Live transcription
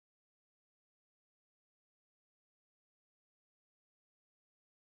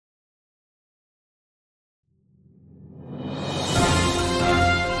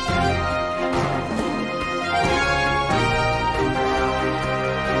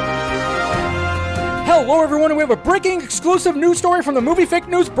Hello, everyone, and we have a breaking exclusive news story from the Movie Fake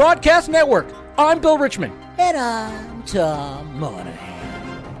News Broadcast Network. I'm Bill Richmond. And I'm Tom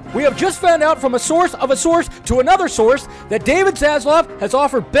Monahan. We have just found out from a source of a source to another source that David Zaslav has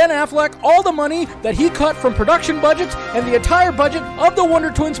offered Ben Affleck all the money that he cut from production budgets and the entire budget of the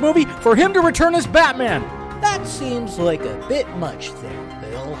Wonder Twins movie for him to return as Batman. That seems like a bit much there,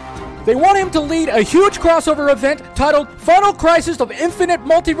 Bill. They want him to lead a huge crossover event titled Final Crisis of Infinite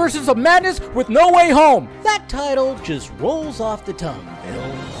Multiverses of Madness with No Way Home. That title just rolls off the tongue,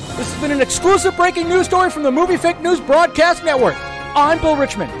 Bill. This has been an exclusive breaking news story from the Movie Fake News Broadcast Network. I'm Bill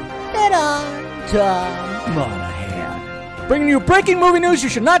Richmond. And I'm Tom Monahan. Bringing you breaking movie news you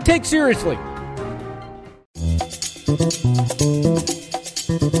should not take seriously.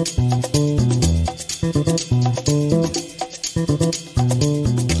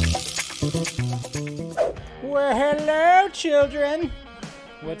 Well, hello, children.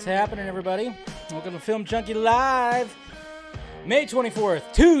 What's happening, everybody? Welcome to Film Junkee Live. May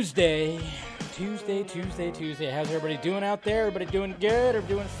 24th, Tuesday. How's everybody doing out there? Everybody doing good?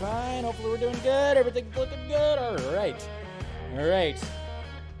 Everybody doing fine? Hopefully we're doing good. Everything's looking good. All right.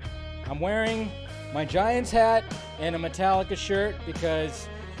 I'm wearing my Giants hat and a Metallica shirt because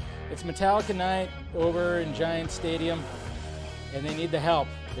it's Metallica night over in Giants Stadium, and they need the help.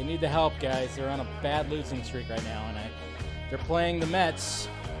 They need the help, guys. They're on a bad losing streak right now, and they're playing the Mets,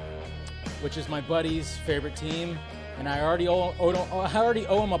 which is my buddy's favorite team. And I already owe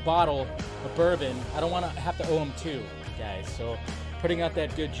him a bottle of bourbon. I don't want to have to owe him two, guys. So putting out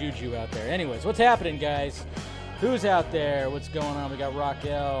that good juju out there. Anyways, what's happening, guys? Who's out there? What's going on? We got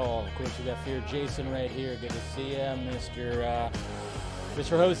Raquel. Of course, we got Fear Jason right here. Good to see you, Mr.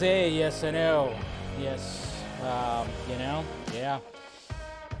 Jose. Yes, I know. Yes, yeah.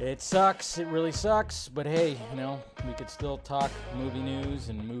 It sucks. It really sucks. But hey, we could still talk movie news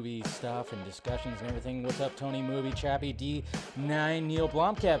and movie stuff and discussions and everything. What's up, Tony Movie Chappie D9 Neil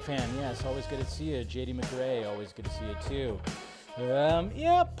Blomkamp fan? Yes, always good to see you. JD McRae, always good to see you too.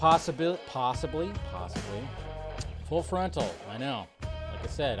 Yeah, possibly. Full frontal. I know. Like I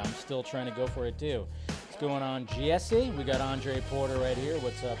said, I'm still trying to go for it too. What's going on, Jesse? We got Andre Porter right here.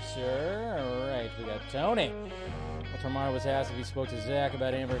 What's up, sir? All right, we got Tony. Tomorrow was asked if he spoke to Zach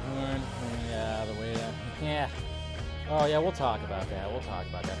about Amber Horn. Yeah. Oh, yeah, we'll talk about that. For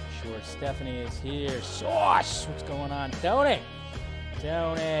sure. Stephanie is here. Sauce! What's going on? Tony!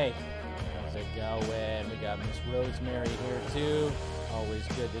 How's it going? We got Miss Rosemary here, too. Always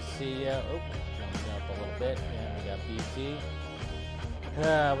good to see you. Oh, jumped up a little bit. Yeah, we got BT.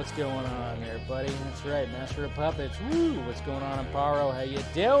 What's going on there, buddy? That's right, Master of Puppets. Woo! What's going on, Amparo? How you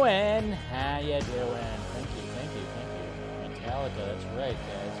doing? Thank you. Metallica, that's right,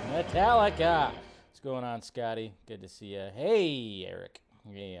 guys. Metallica! What's going on, Scotty? Good to see you. Hey, Eric.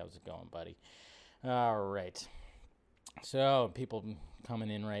 Hey, how's it going, buddy? All right. So, people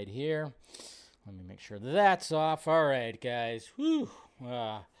coming in right here. Let me make sure that's off. All right, guys. Whew.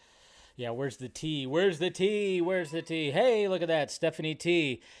 Yeah, where's the tea? Hey, look at that. Stephanie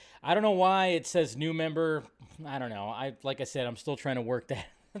T. I don't know why it says new member. I don't know. Like I said, I'm still trying to work that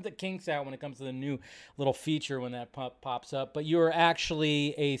the kinks out when it comes to the new little feature when that pops up. But you're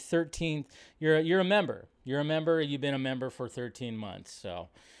actually a 13th. You're a member. You've been a member for 13 months. So,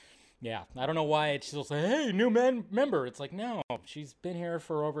 yeah. I don't know why it still says, hey, new member. It's like, no, she's been here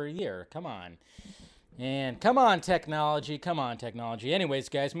for over a year. Come on. And come on, technology. Anyways,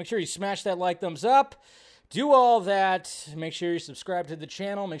 guys, make sure you smash that like, thumbs up. Do all that. Make sure you subscribe to the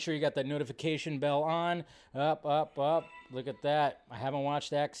channel. Make sure you got that notification bell on. Up. Look at that. I haven't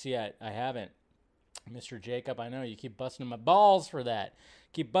watched X yet. I haven't. Mr. Jacob, I know you keep busting my balls for that.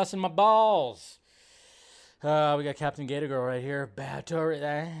 Keep busting my balls. We got Captain Gator Girl right here. Battery.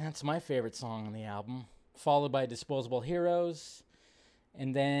 That's my favorite song on the album. Followed by Disposable Heroes.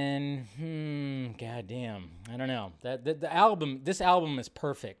 And then, goddamn, I don't know. This album is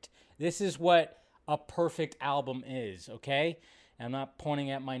perfect. This is what a perfect album is, okay? I'm not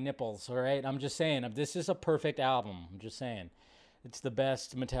pointing at my nipples, all right? I'm just saying, this is a perfect album. I'm just saying. It's the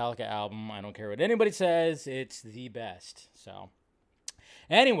best Metallica album. I don't care what anybody says. It's the best. So,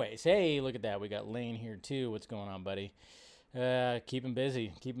 anyways, hey, look at that. We got Lane here, too. What's going on, buddy? Keep him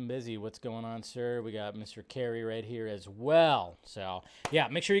busy. What's going on, sir? We got Mr. Carey right here as well. So, yeah,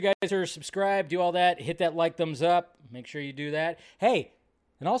 make sure you guys are subscribed. Do all that. Hit that like, thumbs up. Make sure you do that. Hey,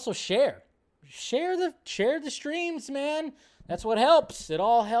 and also share. Share the streams, man. That's what helps. It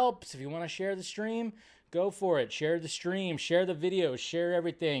all helps. If you want to share the stream, go for it. Share the stream. Share the videos. Share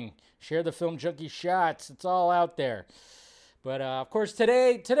everything. Share the Film Junkee shots. It's all out there. But, of course,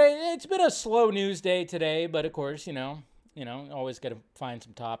 today, it's been a slow news day today. But, of course, You know, always got to find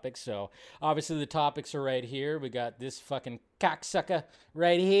some topics. So obviously the topics are right here. We got this fucking cocksucker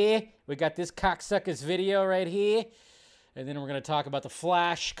right here. We got this cocksucker's video right here. And then we're going to talk about the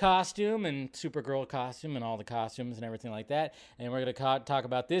Flash costume and Supergirl costume and all the costumes and everything like that. And we're going to talk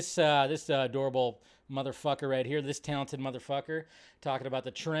about this adorable motherfucker right here, this talented motherfucker, talking about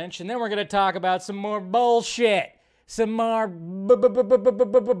the trench. And then we're going to talk about some more bullshit. Some more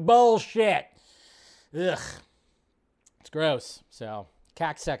bullshit. Ugh. It's gross. So,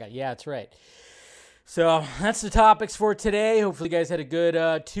 cocksucker. Yeah, that's right. So, that's the topics for today. Hopefully you guys had a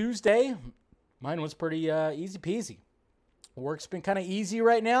good Tuesday. Mine was pretty easy peasy. Work's been kind of easy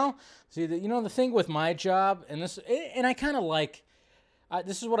right now. See, the thing with my job, and I kind of like,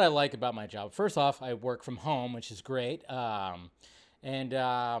 this is what I like about my job. First off, I work from home, which is great. But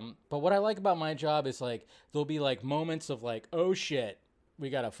what I like about my job is like, there'll be like moments of like, oh shit, we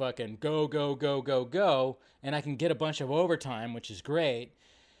gotta fucking go, and I can get a bunch of overtime, which is great.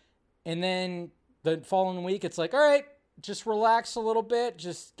 And then the following week, it's like, all right, just relax a little bit,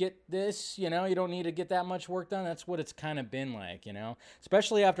 just get this, you don't need to get that much work done. That's what it's kind of been like,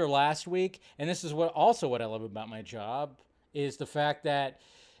 especially after last week. And this is what I love about my job is the fact that,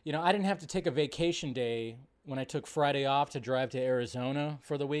 I didn't have to take a vacation day when I took Friday off to drive to Arizona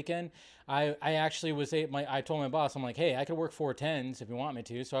for the weekend. I actually I told my boss, I'm like, hey, I could work 4 10s if you want me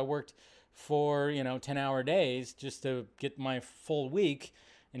to. So I worked 4, 10-hour days just to get my full week.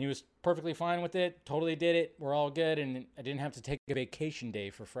 And he was perfectly fine with it, totally did it. We're all good, and I didn't have to take a vacation day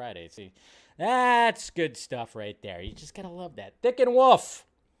for Friday. See, that's good stuff right there. You just got to love that. Thick and Wolf.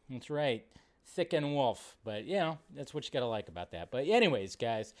 That's right. Thick and Wolf. But, that's what you got to like about that. But anyways,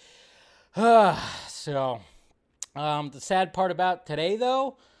 guys. So, the sad part about today,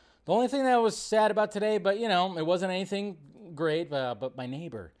 though, the only thing that was sad about today, but, it wasn't anything great, but my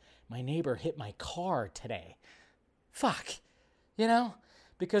neighbor hit my car today. Fuck.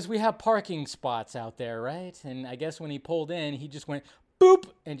 Because we have parking spots out there, right? And I guess when he pulled in, he just went boop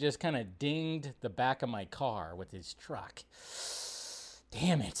and just kind of dinged the back of my car with his truck.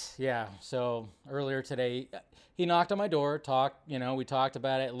 Damn it. Yeah, so earlier today, he knocked on my door, we talked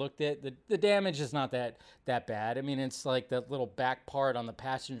about it, looked at the damage is not that bad. I mean, it's like that little back part on the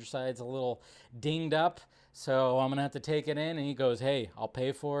passenger side is a little dinged up. So I'm going to have to take it in. And he goes, hey, I'll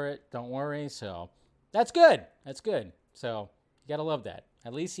pay for it. Don't worry. So that's good. That's good. So you got to love that.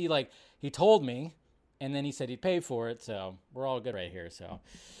 At least he told me, and then he said he'd pay for it, so we're all good right here. So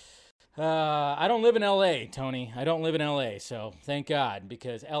I don't live in L.A., Tony. I don't live in L.A., so thank God,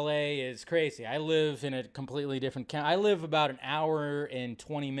 because L.A. is crazy. I live in a completely different county. I live about an hour and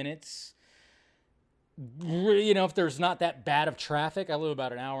 20 minutes. If there's not that bad of traffic, I live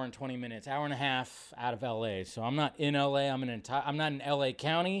about an hour and 20 minutes, hour and a half out of L.A., so I'm not in L.A. I'm not in L.A.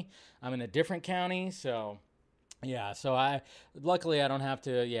 County. I'm in a different county, so... Yeah, so luckily I don't have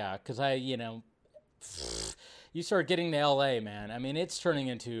to, because you start getting to LA, man. I mean, it's turning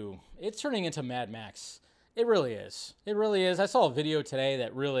into Mad Max. It really is. It really is. I saw a video today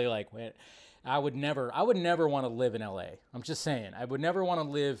that really went, I would never want to live in LA. I'm just saying, I would never want to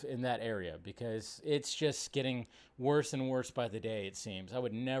live in that area because it's just getting worse and worse by the day, it seems. I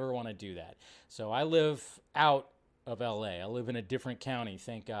would never want to do that. So I live out of LA. I live in a different county,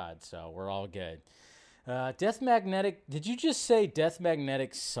 thank God. So we're all good. Death Magnetic, did you just say Death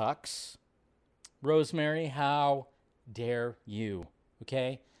Magnetic sucks? Rosemary, how dare you?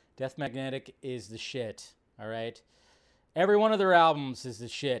 Okay? Death Magnetic is the shit, all right? Every one of their albums is the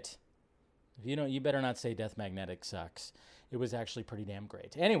shit. If you better not say Death Magnetic sucks. It was actually pretty damn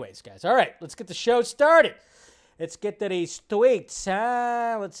great. Anyways, guys, all right, let's get the show started. Let's get to these tweets,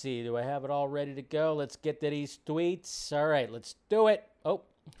 huh? Let's see, do I have it all ready to go? Let's get to these tweets. All right, let's do it. Oh,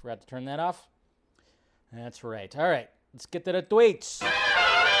 forgot to turn that off. That's right. All right, let's get to the tweets.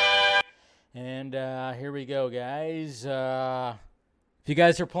 And here we go, guys. If you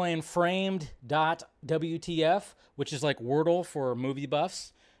guys are playing framed.wtf, which is like Wordle for movie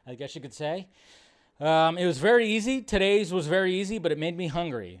buffs, I guess you could say. It was very easy. Today's was very easy, but it made me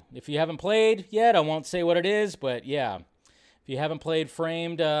hungry. If you haven't played yet, I won't say what it is, but yeah. If you haven't played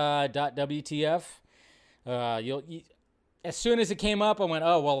framed.wtf, as soon as it came up, I went,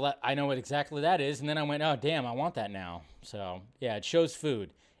 oh, well, I know what exactly that is. And then I went, oh, damn, I want that now. So, yeah, it shows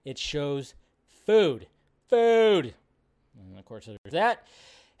food. It shows food. Food. And, of course, there's that.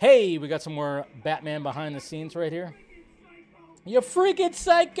 Hey, we got some more Batman behind the scenes right here. You freaking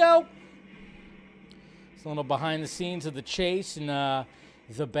psycho. It's a little behind the scenes of the chase and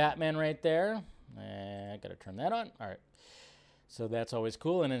the Batman right there. I got to turn that on. All right. So that's always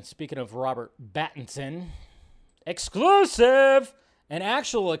cool. And then speaking of Robert Pattinson... exclusive! An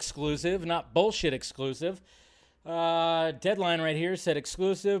actual exclusive, not bullshit exclusive. Deadline right here said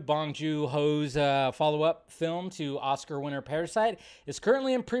exclusive. Bong Joon-ho's follow-up film to Oscar winner Parasite is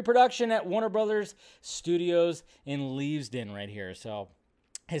currently in pre-production at Warner Brothers Studios in Leavesden right here. So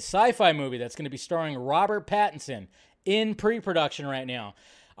his sci-fi movie that's going to be starring Robert Pattinson in pre-production right now.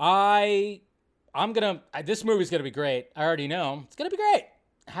 This movie's going to be great. I already know. It's going to be great.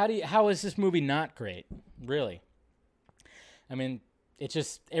 How is this movie not great? Really? I mean, it's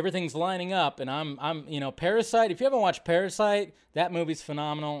just everything's lining up, and I'm Parasite. If you haven't watched Parasite, that movie's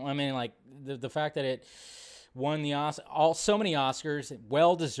phenomenal. I mean, like the fact that it won so many Oscars,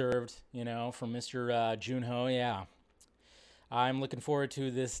 well deserved, from Mr. Joon-ho. Yeah, I'm looking forward to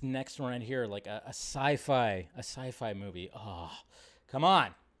this next one right here, like a sci-fi movie. Oh, come on,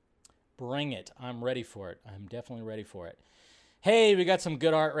 bring it! I'm ready for it. I'm definitely ready for it. Hey, we got some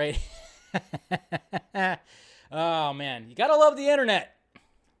good art right. Oh, man. You got to love the internet.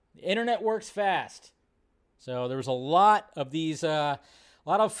 The internet works fast. So there was a lot of these, a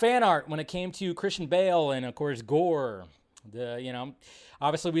lot of fan art when it came to Christian Bale and, of course, Gore.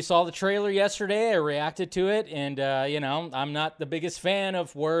 Obviously we saw the trailer yesterday. I reacted to it. And, I'm not the biggest fan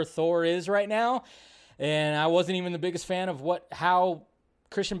of where Thor is right now. And I wasn't even the biggest fan of how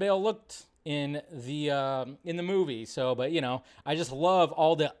Christian Bale looked in the movie. So, but, I just love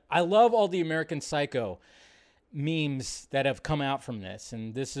all the American Psycho memes that have come out from this,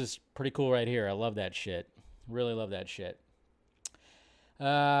 and this is pretty cool right here. I love that shit. Really love that shit.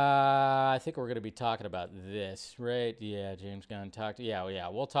 I think we're going to be talking about this, right? Yeah, James Gunn talked. Yeah,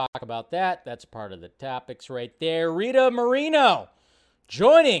 we'll talk about that. That's part of the topics right there. Rita Moreno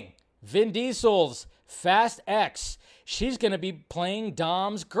joining Vin Diesel's Fast X. She's going to be playing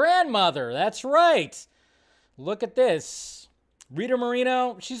Dom's grandmother. That's right. Look at this. Rita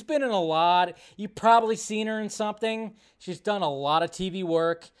Moreno, she's been in a lot. You've probably seen her in something. She's done a lot of TV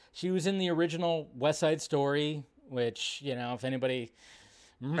work. She was in the original West Side Story, which, if anybody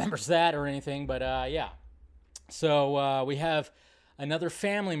remembers that or anything. But, yeah. So we have another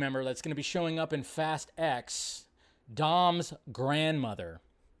family member that's going to be showing up in Fast X, Dom's grandmother.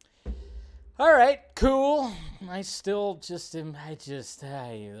 All right, cool. The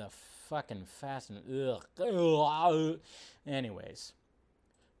fucking Fast and ugh. Anyways,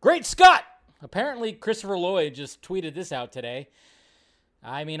 Great Scott! Apparently Christopher Lloyd just tweeted this out today.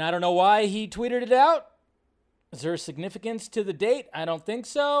 I mean, I don't know why he tweeted it out. Is there significance to the date? I don't think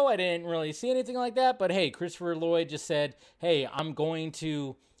so. I didn't really see anything like that. But hey, Christopher Lloyd just said, hey, I'm going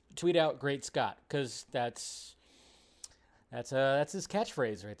to tweet out Great Scott, because that's his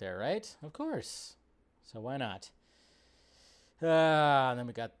catchphrase right there, right? Of course. So why not? And then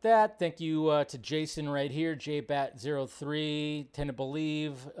we got that. Thank you to Jason right here, JBat03. Tend to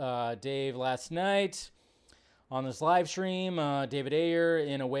believe Dave last night on this live stream. David Ayer,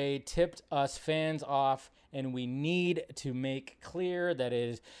 in a way, tipped us fans off, and we need to make clear that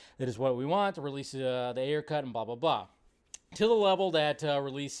is what we want to release the Ayer cut and blah, blah, blah. To the level that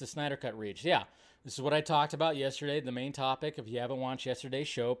release the Snyder cut reached. Yeah, this is what I talked about yesterday, the main topic. If you haven't watched yesterday's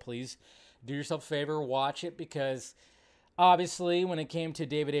show, please do yourself a favor, watch it, because obviously, when it came to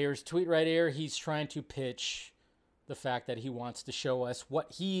David Ayer's tweet right here, he's trying to pitch the fact that he wants to show us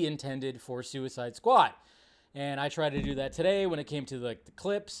what he intended for Suicide Squad. And I tried to do that today when it came to the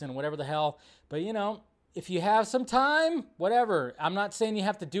clips and whatever the hell. But, if you have some time, whatever. I'm not saying you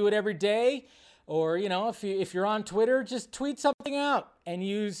have to do it every day. Or, if you're on Twitter, just tweet something out and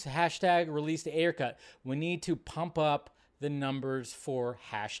use hashtag release the Ayer cut. We need to pump up the numbers for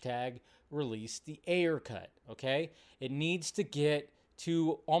hashtag release the Ayer cut, okay? It needs to get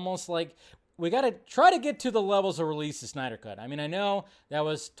to almost like, we got to try to get to the levels of release the Snyder cut. I mean, I know that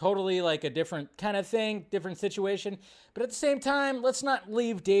was totally like a different kind of thing, different situation, but at the same time, let's not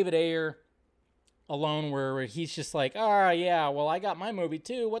leave David Ayer alone where he's just like, yeah, well, I got my movie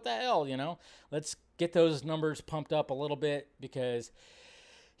too. What the hell, Let's get those numbers pumped up a little bit, because,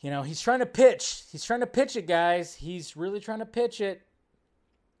 he's trying to pitch. He's trying to pitch it, guys. He's really trying to pitch it.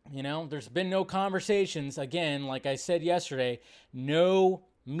 There's been no conversations. Again, like I said yesterday, no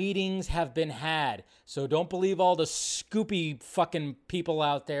meetings have been had. So don't believe all the scoopy fucking people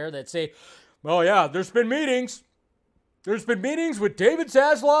out there that say, oh yeah, there's been meetings. There's been meetings with David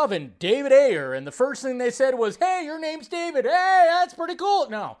Zaslav and David Ayer, and the first thing they said was, hey, your name's David. Hey, that's pretty cool.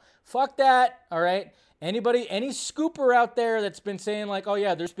 No, fuck that, all right? Any scooper out there that's been saying like, oh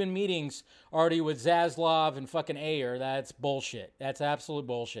yeah, there's been meetings already with Zaslav and fucking Ayer, that's bullshit. That's absolute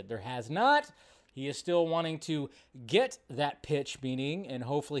bullshit. There has not. He is still wanting to get that pitch meeting, and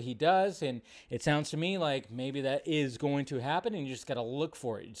hopefully he does. And it sounds to me like maybe that is going to happen, and you just got to look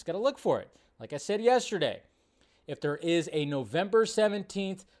for it. You just got to look for it. Like I said yesterday, if there is a November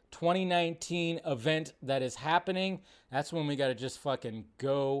 17th, 2019 event that is happening, that's when we got to just fucking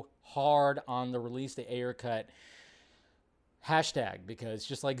go hard on the release the Ayer cut hashtag, because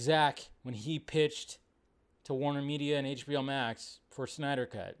just like Zach, when he pitched to Warner Media and HBO Max for Snyder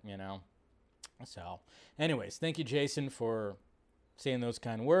Cut, you know. So, anyways, thank you, Jason, for saying those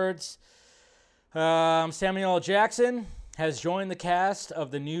kind words. Samuel L. Jackson has joined the cast of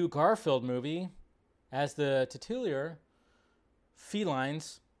the new Garfield movie as the titular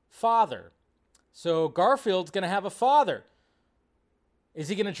feline's father. So Garfield's going to have a father. Is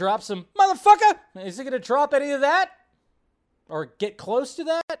he going to drop some motherfucker? Is he going to drop any of that? Or get close to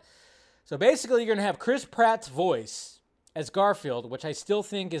that? So basically, you're going to have Chris Pratt's voice as Garfield, which I still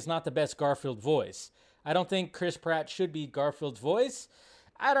think is not the best Garfield voice. I don't think Chris Pratt should be Garfield's voice.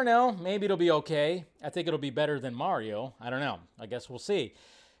 I don't know. Maybe it'll be okay. I think it'll be better than Mario. I don't know. I guess we'll see.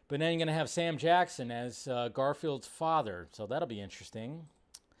 But then you're going to have Sam Jackson as Garfield's father. So that'll be interesting.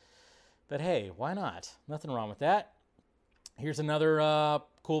 But hey, why not? Nothing wrong with that. Here's another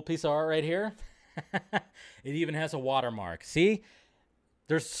cool piece of art right here. It even has a watermark. See?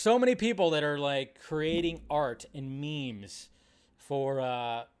 There's so many people that are like creating art and memes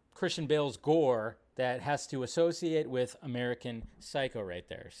for Christian Bale's gore that has to associate with American Psycho right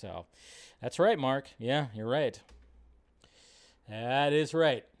there. So that's right, Mark. Yeah, you're right. That is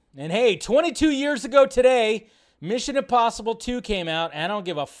right. And hey, 22 years ago today, Mission Impossible 2 came out, and I don't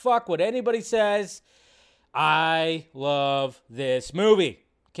give a fuck what anybody says. I love this movie,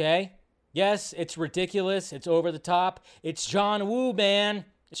 okay? Yes, it's ridiculous. It's over the top. It's John Woo, man.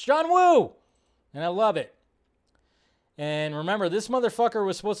 It's John Woo. And I love it. And remember, this motherfucker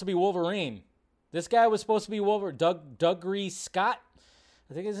was supposed to be Wolverine. This guy was supposed to be Wolverine. Dougray Scott,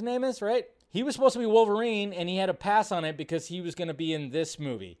 I think his name is, right? He was supposed to be Wolverine, and he had to pass on it because he was going to be in this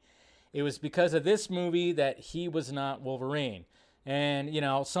movie. It was because of this movie that he was not Wolverine. And, you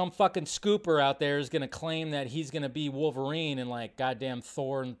know, some fucking scooper out there is going to claim that he's going to be Wolverine in, like, goddamn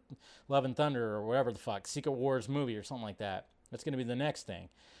Thor and Love and Thunder or whatever the fuck, Secret Wars movie or something like that. That's going to be the next thing.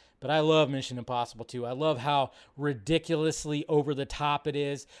 But I love Mission Impossible 2. I love how ridiculously over the top it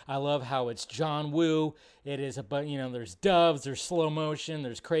is. I love how it's John Woo. It is, there's doves, there's slow motion,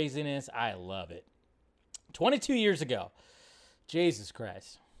 there's craziness. I love it. 22 years ago. Jesus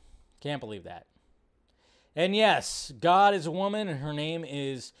Christ. Can't believe that. And yes, God is a woman, and her name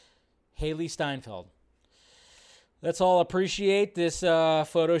is Haley Steinfeld. Let's all appreciate this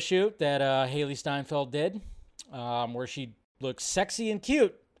photo shoot that Haley Steinfeld did, where she looks sexy and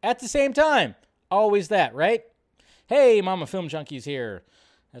cute at the same time. Always that, right? Hey, Mama Film Junkie's here,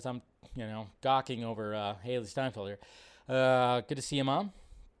 as I'm, gawking over Haley Steinfeld here. Good to see you, Mom.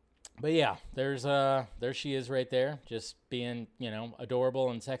 But yeah, there she is right there, just being,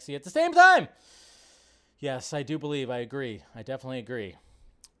 adorable and sexy at the same time. Yes, I do believe. I agree. I definitely agree.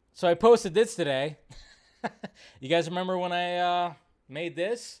 So I posted this today. You guys remember when I made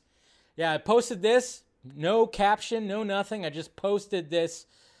this? Yeah, I posted this. No caption, no nothing. I just posted this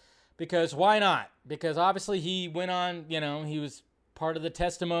because why not? Because obviously he went on, he was part of the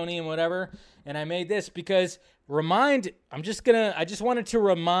testimony and whatever. And I made this because I just wanted to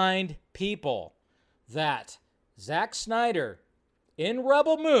remind people that Zack Snyder in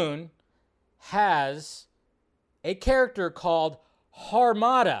Rebel Moon has a character called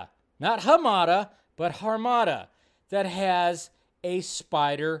Hamada, not Hamada, but Hamada, that has a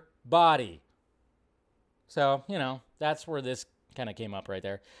spider body. So, that's where this kind of came up right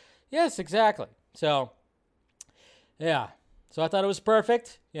there. Yes, exactly. So, yeah. So I thought it was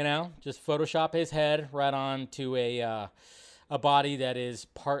perfect, just Photoshop his head right onto a body that is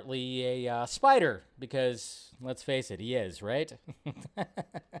partly a spider, because let's face it, he is, right?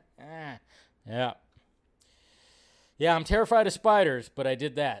 Yeah. Yeah, I'm terrified of spiders, but I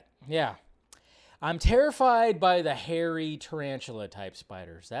did that. Yeah. I'm terrified by the hairy tarantula type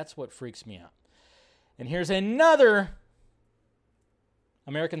spiders. That's what freaks me out. And here's another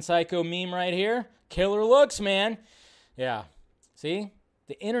American Psycho meme right here. Killer looks, man. Yeah. See?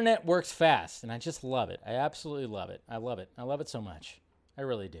 The internet works fast, and I just love it. I absolutely love it. I love it. I love it so much. I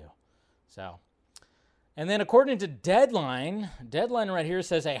really do. So, and then according to Deadline right here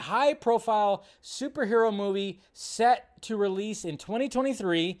says a high-profile superhero movie set to release in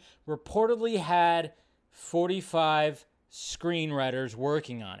 2023 reportedly had 45 screenwriters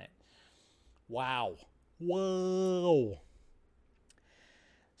working on it. Wow. Whoa.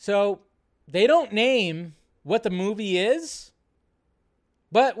 So they don't name what the movie is,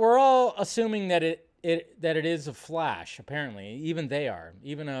 but we're all assuming that it is a Flash, apparently. Even they are.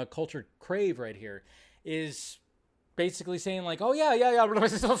 Even a Culture Crave right here is basically saying like, oh, yeah,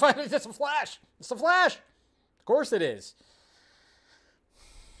 it's a Flash. It's a Flash. Of course it is.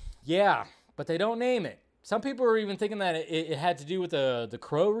 Yeah, but they don't name it. Some people are even thinking that it had to do with the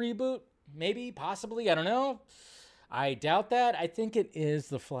Crow reboot. Maybe, possibly, I don't know. I doubt that. I think it is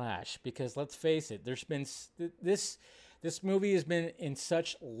The Flash because let's face it, there's been this movie has been in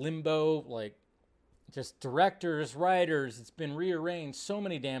such limbo, like just directors, writers. It's been rearranged so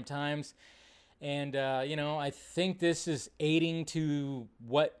many damn times. And, I think this is aiding to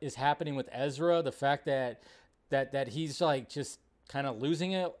what is happening with Ezra. The fact that he's like just kind of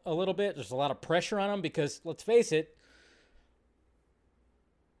losing it a little bit. There's a lot of pressure on him because let's face it,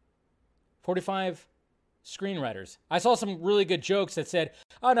 45 screenwriters. I saw some really good jokes that said,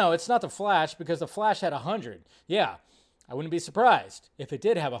 oh no, it's not The Flash because The Flash had 100. Yeah, I wouldn't be surprised if it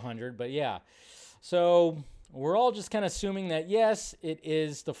did have 100, but yeah. So we're all just kind of assuming that yes, it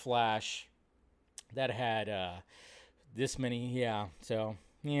is The Flash that had this many, yeah. So,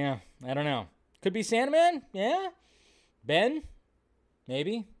 yeah, I don't know. Could be Sandman, yeah. Ben,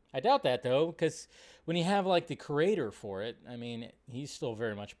 maybe. I doubt that, though, because when you have, like, the creator for it, I mean, he's still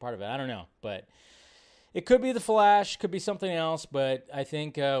very much a part of it. I don't know, but it could be The Flash, could be something else, but I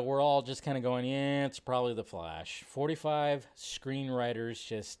think we're all just kind of going, yeah, it's probably The Flash. 45 screenwriters,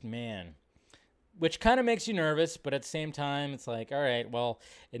 just, man. Which kind of makes you nervous, but at the same time, it's like, all right, well,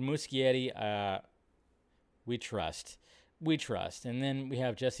 in Muschietti, we trust. We trust. And then we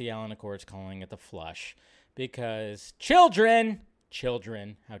have Jesse Allen, of course, calling it The Flush. Because children,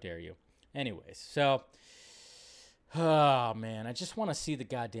 how dare you. Anyways, so, oh, man, I just want to see the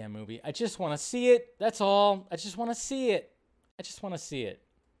goddamn movie. I just want to see it. That's all. I just want to see it.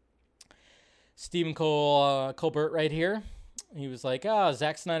 Stephen Colbert right here. He was like,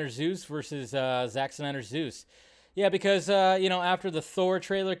 Zack Snyder's Zeus versus Zack Snyder's Zeus. Yeah, because, after the Thor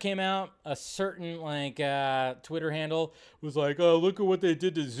trailer came out, a certain, Twitter handle was like, oh, look at what they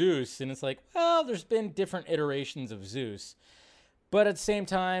did to Zeus. And it's like, well, there's been different iterations of Zeus. But at the same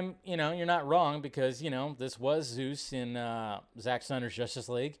time, you're not wrong because, this was Zeus in Zack Snyder's Justice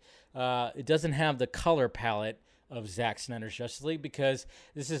League. It doesn't have the color palette of Zack Snyder's Justice League because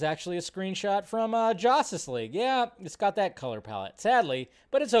this is actually a screenshot from Justice League. Yeah, it's got that color palette, sadly,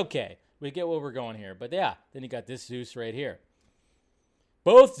 but it's okay. We get where we're going here. But yeah, then you got this Zeus right here.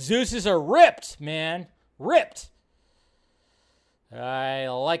 Both Zeuses are ripped, man. Ripped. I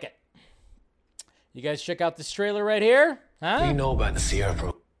like it. You guys check out this trailer right here? Huh? What do you know about the Sierra Pro?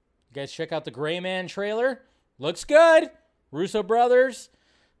 You guys check out the Gray Man trailer? Looks good. Russo brothers.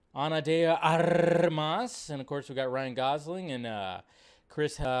 Ana de Armas. And of course we got Ryan Gosling and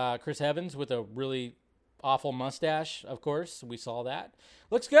Chris Evans with a really awful mustache, of course. We saw that.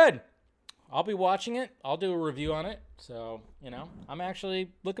 Looks good. I'll be watching it. I'll do a review on it. So, I'm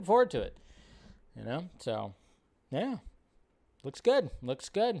actually looking forward to it. So, yeah. Looks good.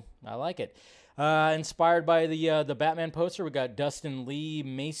 I like it. Inspired by the Batman poster, we got Dustin Lee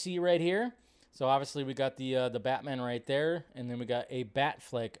Macy right here. So, obviously, we got the Batman right there. And then we got a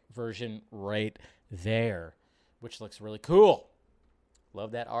Batfleck version right there, which looks really cool.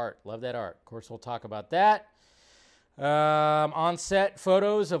 Love that art. Of course, we'll talk about that. On-set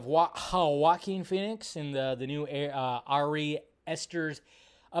photos of Joaquin Phoenix in the new Ari Aster's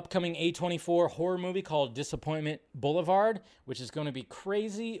upcoming A24 horror movie called Disappointment Boulevard, which is going to be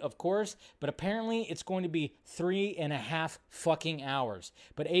crazy, of course, but apparently it's going to be 3.5 fucking hours.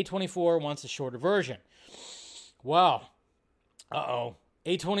 But A24 wants a shorter version. Wow. Uh-oh.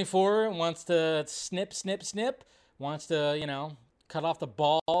 A24 wants to snip, wants to, cut off the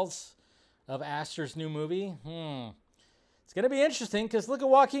balls of Aster's new movie. It's going to be interesting because look at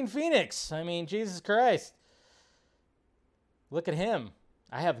Joaquin Phoenix. I mean, Jesus Christ. Look at him.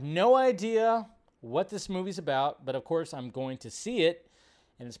 I have no idea what this movie's about, but of course I'm going to see it,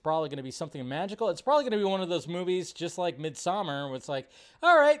 and it's probably going to be something magical. It's probably going to be one of those movies just like Midsommar where it's like,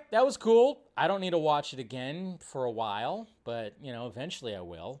 all right, that was cool. I don't need to watch it again for a while, but, eventually I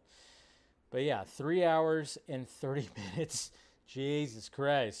will. But yeah, 3 hours and 30 minutes. Jesus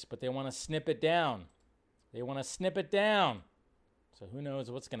Christ. But they want to snip it down. So who knows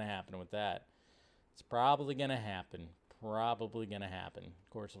what's going to happen with that. It's probably going to happen. Of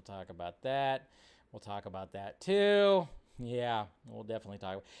course, we'll talk about that. We'll talk about that too. Yeah, we'll definitely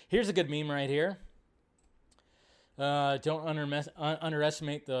talk about it. Here's a good meme right here. Don't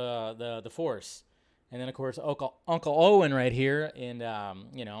underestimate the Force. And then, of course, Uncle Owen right here. And,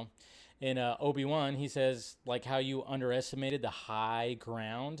 in Obi-Wan, he says, like how you underestimated the high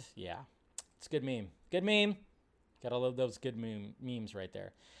ground. Yeah, it's a good meme. Gotta love those good memes right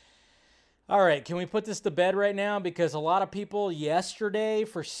there. All right, can we put this to bed right now? Because a lot of people yesterday,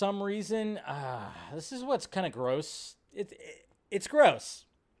 for some reason, this is what's kind of gross. It's gross.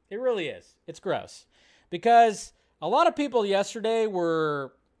 It really is. It's gross. because a lot of people yesterday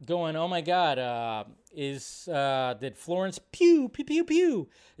were going, oh my God, did Florence pew, pew, pew, pew,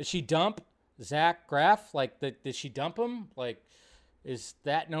 did she dump Zach Graff? Like, did she dump him? Like, is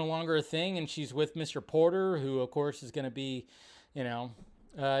that no longer a thing? And she's with Mr. Porter, who, of course, is going to be, you know,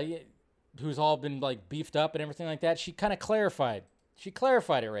 who's all been, like, beefed up and everything like that. She kind of clarified. She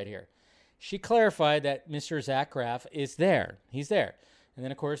clarified it right here. She clarified that Mr. Zach Graff is there. He's there. And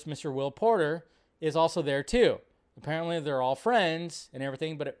then, of course, Mr. Will Porter is also there, too. Apparently, they're all friends and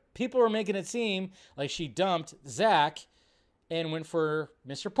everything, but people were making it seem like she dumped Zach and went for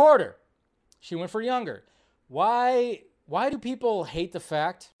Mr. Porter. She went for Younger. Why do people hate the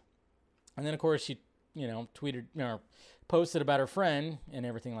fact? And then, of course, she, you know, tweeted or posted about her friend and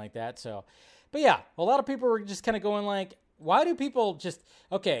everything like that. So, but yeah, a lot of people were just kind of going like, why do people just,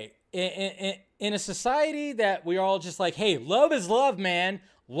 okay, in a society that we're all just like, hey, love is love, man.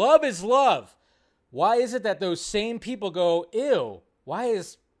 Love is love. Why is it that those same people go, ew, why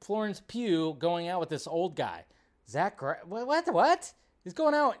is Florence Pugh going out with this old guy? What? He's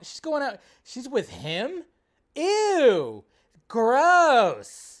going out. She's with him? Ew.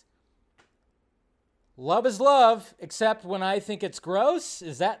 Gross. Love is love, except when I think it's gross.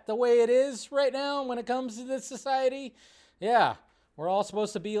 Is that the way it is right now when it comes to this society? Yeah. We're all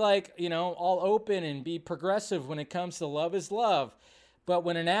supposed to be like, you know, all open and be progressive when it comes to love is love. But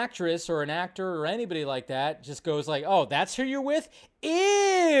when an actress or an actor or anybody like that just goes like, oh, that's who you're with?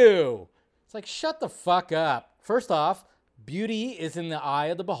 Ew. It's like, shut the fuck up. First off, beauty is in the eye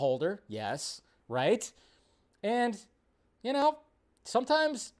of the beholder. Yes. Right? And, you know,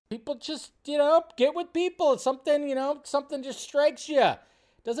 sometimes people just, you know, get with people. It's something, you know, something just strikes you.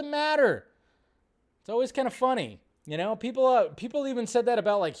 Doesn't matter. It's always kind of funny. You know, people even said that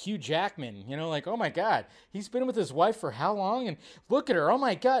about like Hugh Jackman, you know, like, oh my God, he's been with his wife for how long? And look at her. Oh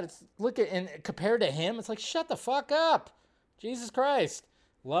my God. And compared to him, it's like, shut the fuck up. Jesus Christ.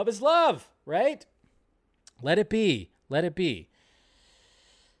 Love is love, right? Let it be. Let it be.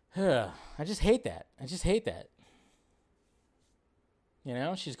 I just hate that. You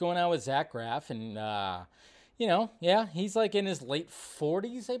know, she's going out with Zach Graff and, you know, yeah, he's like in his late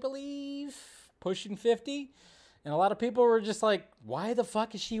 40s, I believe, pushing 50. And a lot of people were just like, why the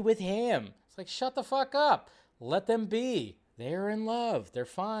fuck is she with him? It's like, shut the fuck up. Let them be. They're in love. They're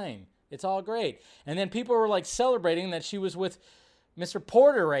fine. It's all great. And then people were like celebrating that she was with Mr.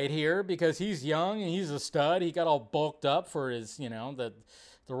 Porter right here because he's young and he's a stud. He got all bulked up for his, you know, the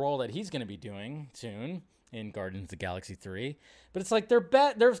role that he's going to be doing soon in Guardians of the Galaxy 3. But it's like they're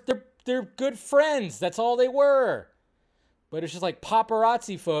good friends. That's all they were. But it's just like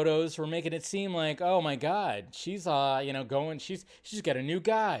paparazzi photos were making it seem like, oh my God, she's you know, going, she's got a new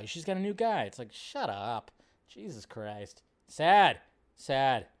guy. She's got a new guy. It's like, shut up. Jesus Christ. Sad.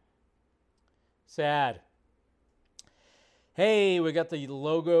 Hey, we got the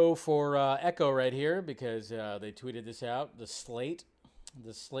logo for Echo right here because they tweeted this out. The slate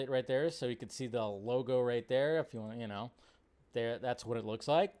right there, so you can see the logo right there if you want, you know, there. That's what it looks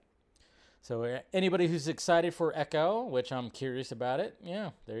like. So anybody who's excited for Echo, which I'm curious about it,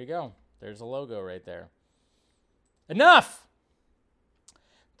 yeah, there you go. There's a logo right there. Enough!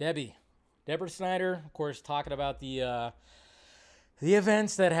 Deborah Snyder, of course, talking about the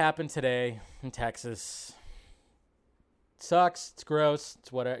events that happened today in Texas. It sucks. It's gross.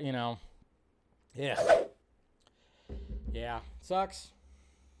 It's whatever, you know. Yeah, sucks.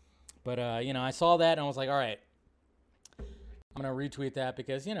 But, you know, I saw that and I was like, all right, I'm going to retweet that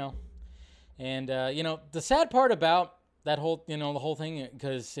because, you know. And, you know, the sad part about that whole, you know, the whole thing,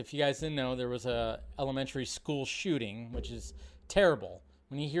 because if you guys didn't know, there was a elementary school shooting, which is terrible.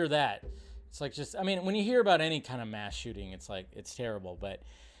 When you hear that, it's like just, I mean, when you hear about any kind of mass shooting, it's like, it's terrible. But,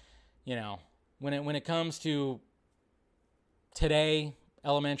 you know, when it comes to today,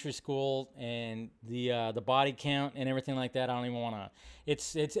 elementary school and the body count and everything like that, I don't even want to,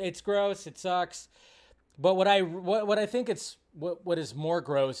 it's gross. It sucks. But what I think it's, what is more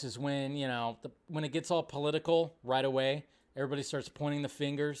gross is when, you know, when it gets all political right away, everybody starts pointing the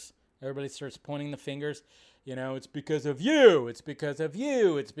fingers. You know, it's because of you. It's because of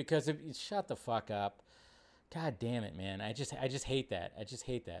you. It's because of you. Shut the fuck up. God damn it, man. I just hate that.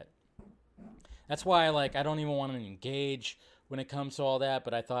 That's why I don't even want to engage when it comes to all that.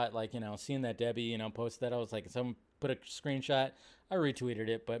 But I thought, like, you know, seeing that Debbie, you know, posted that, I was like, someone put a screenshot. I retweeted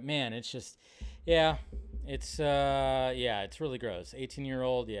it, but man, it's just, yeah, it's really gross.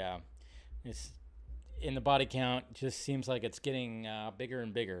 18-year-old, yeah, it's in the body count. Just seems like it's getting bigger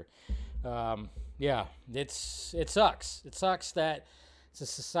and bigger. Yeah, it sucks. It sucks that It's a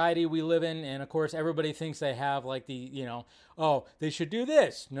society we live in, and of course, everybody thinks they have like the, you know, oh, they should do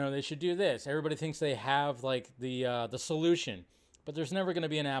this. No, they should do this. Everybody thinks they have like the solution, but there's never going to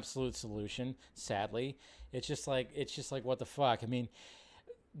be an absolute solution. Sadly, it's just like what the fuck. I mean,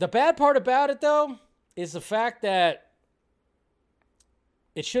 the bad part about it though is the fact that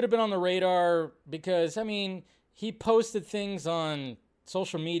it should have been on the radar because I mean, he posted things on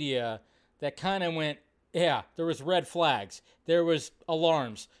social media that kind of went. Yeah, there was red flags. There was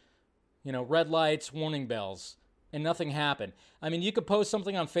alarms, you know, red lights, warning bells, and nothing happened. I mean, you could post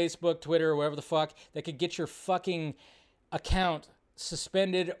something on Facebook, Twitter, or whatever the fuck that could get your fucking account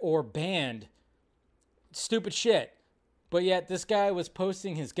suspended or banned. Stupid shit. But yet this guy was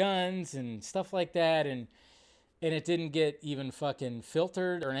posting his guns and stuff like that, and it didn't get even fucking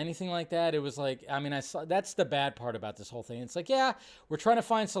filtered or anything like that. It was like, I mean, I saw that's the bad part about this whole thing. It's like, yeah, we're trying to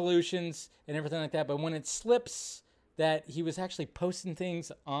find solutions and everything like that, but when it slips that he was actually posting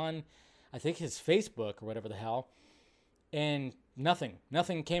things on, I think his Facebook or whatever the hell, and nothing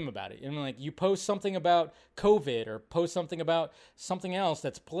came about it. And like, you post something about COVID or post something about something else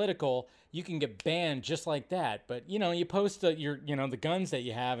that's political, you can get banned just like that. But you know, you post your, you know, the guns that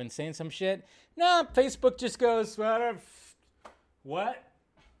you have and saying some shit. Nah, Facebook just goes, what?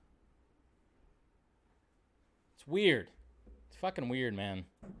 It's weird. It's fucking weird, man.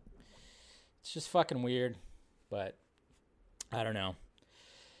 It's just fucking weird. But I don't know.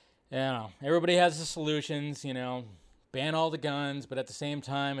 You know, everybody has the solutions, you know. Ban all the guns, but at the same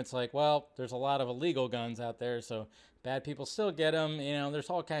time, it's like, well, there's a lot of illegal guns out there, so bad people still get them. You know, there's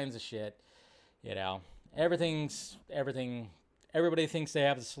all kinds of shit. You know, everything. Everybody thinks they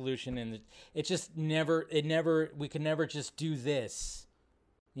have the solution, and it just never. We can never just do this.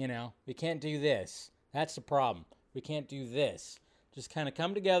 You know, we can't do this. That's the problem. We can't do this. Just kind of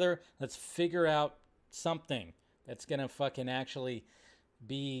come together. Let's figure out something that's gonna fucking actually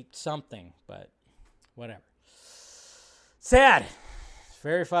be something. But whatever. Sad.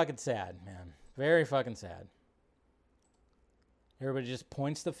 Very fucking sad, man. Very fucking sad. Everybody just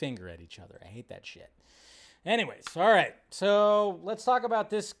points the finger at each other. I hate that shit. Anyways, all right. So let's talk about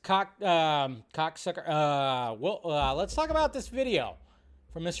this cocksucker. Let's talk about this video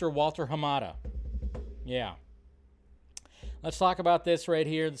from Mr. Walter Hamada. Yeah. Let's talk about this right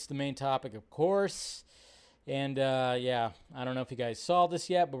here. This is the main topic, of course. And, yeah, I don't know if you guys saw this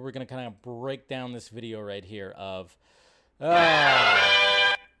yet, but we're going to kind of break down this video right here of...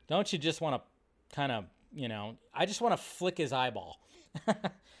 don't you just want to kind of, you know, I just want to flick his eyeball.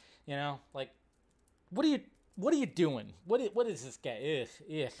 You know, like, what are you doing? What is this guy?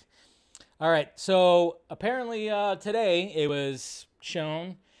 Ugh. All right. So apparently, today it was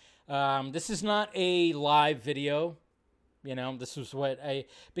shown, this is not a live video. You know, this was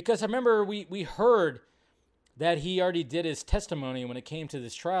because I remember we heard that he already did his testimony when it came to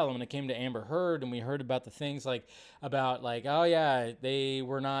this trial and when it came to Amber Heard, and we heard about the things about oh yeah, they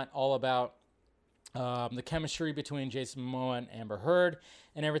were not all about the chemistry between Jason Momoa and Amber Heard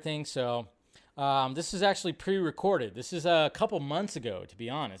and everything. So this is actually pre-recorded. This is a couple months ago, to be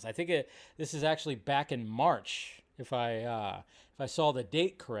honest. I think this is actually back in March, if I saw the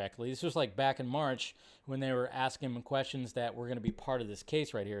date correctly. This was like back in March when they were asking him questions that were going to be part of this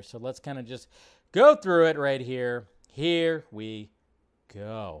case right here. So let's kind of just go through it right here. Here we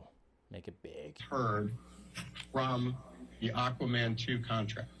go. Make it big. Heard from the Aquaman 2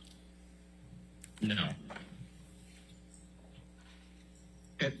 contract? No.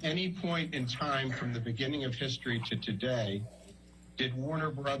 At any point in time from the beginning of history to today, did Warner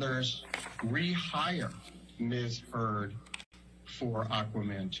Brothers rehire Ms. Heard for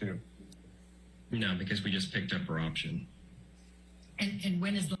Aquaman 2? No, because we just picked up her option. And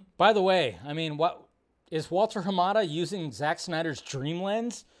when is the... By the way, I mean, what is Walter Hamada using Zack Snyder's dream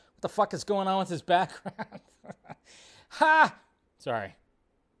lens? What the fuck is going on with his background? Ha! Sorry.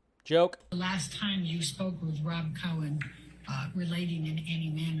 Joke. The last time you spoke with Rob Cohen relating in any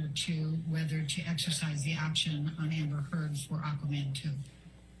manner to whether to exercise the option on Amber Heard for Aquaman 2?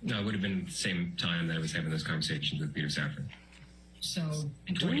 No, it would have been the same time that I was having those conversations with Peter Safran. So,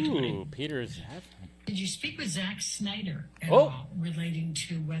 In 2020. Ooh, Peter Safran. did you speak with Zack Snyder at Oh. all relating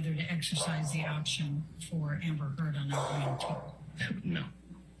to whether to exercise the option for Amber Heard on Aquaman 2? No,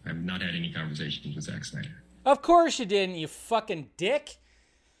 I've not had any conversations with Zack Snyder. Of course you didn't, you fucking dick.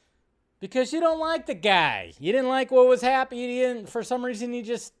 Because you don't like the guy. You didn't like what was happening. You didn't, for some reason, you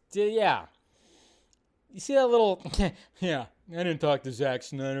just, yeah. You see that little, yeah, I didn't talk to Zack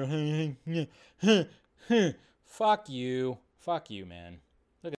Snyder. Fuck you. Fuck you, man.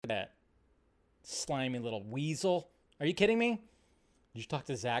 Look at that. Slimy little weasel. Are you kidding me? Did you talk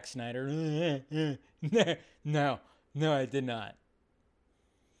to Zack Snyder? No, I did not.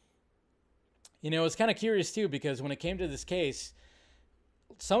 It's kind of curious too, because when it came to this case,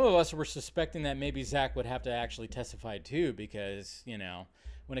 some of us were suspecting that maybe Zach would have to actually testify too, because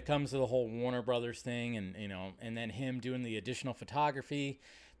when it comes to the whole Warner Brothers thing, and then him doing the additional photography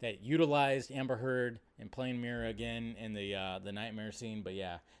that utilized Amber Heard and playing Mira again in the nightmare scene. But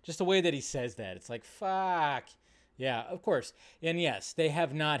yeah, just the way that he says that, it's like, fuck. Yeah, of course. And yes, they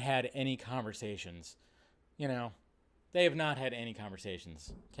have not had any conversations. They have not had any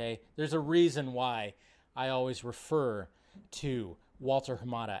conversations. Okay? There's a reason why I always refer to Walter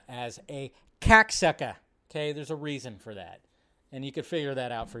Hamada as a cocksucker. Okay? There's a reason for that. And you could figure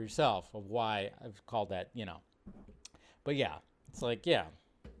that out for yourself of why I've called that, But yeah, it's like, yeah,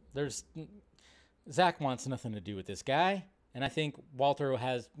 Zach wants nothing to do with this guy. And I think Walter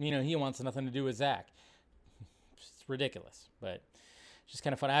has, he wants nothing to do with Zach. It's ridiculous, but it's just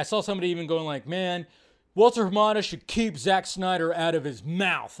kind of funny. I saw somebody even going like, man, Walter Hamada should keep Zack Snyder out of his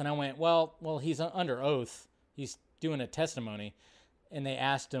mouth. And I went, well, he's under oath. He's doing a testimony. And they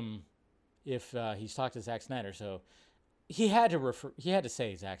asked him if he's talked to Zack Snyder. So he had to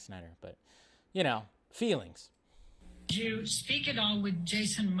say Zack Snyder, but feelings. Did you speak at all with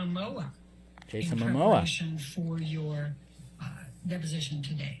Jason Momoa? Jason in Momoa. preparation for your deposition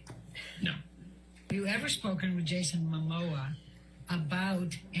today? No. Have you ever spoken with Jason Momoa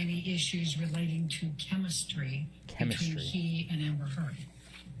about any issues relating to chemistry between he and Amber Heard?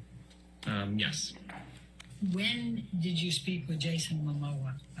 Yes. When did you speak with Jason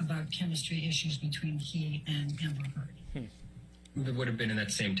Momoa about chemistry issues between he and Amber Heard? It would have been in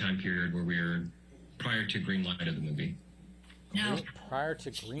that same time period where we were prior to green light of the movie. Now, prior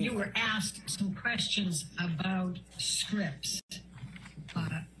to green you were asked some questions about scripts.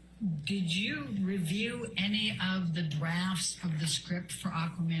 Did you review any of the drafts of the script for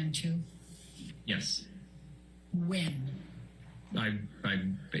Aquaman 2? Yes. When?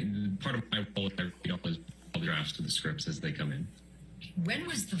 Part of my role is I read all the drafts of the scripts as they come in. When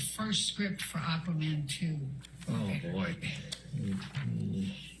was the first script for Aquaman 2? Oh, boy.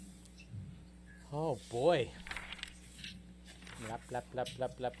 Oh, boy. I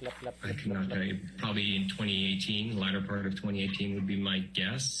cannot tell you. Probably in 2018, the latter part of 2018 would be my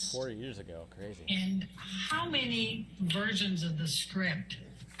guess. 4 years ago. Crazy. And how many versions of the script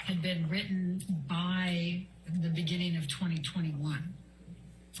had been written by the beginning of 2021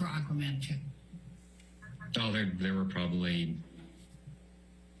 for Aquaman 2? Oh, there were probably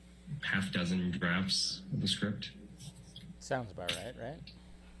half dozen drafts of the script. Sounds about right?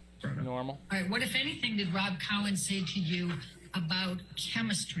 Right. Normal. All right, what, if anything, did Rob Cowan say to you about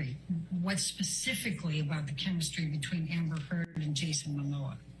chemistry? What specifically about the chemistry between Amber Heard and Jason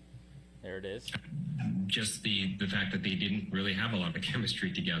Momoa? There it is. Just the fact that they didn't really have a lot of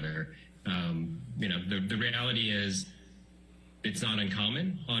chemistry together. The reality is it's not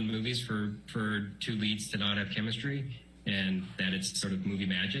uncommon on movies for two leads to not have chemistry, and that it's sort of movie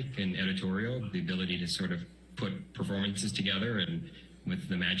magic and editorial, the ability to sort of put performances together, and with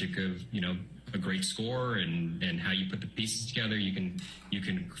the magic of a great score and how you put the pieces together, you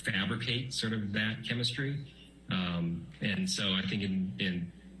can fabricate sort of that chemistry. And so I think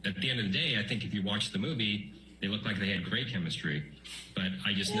at the end of the day, I think if you watch the movie, they look like they had great chemistry. But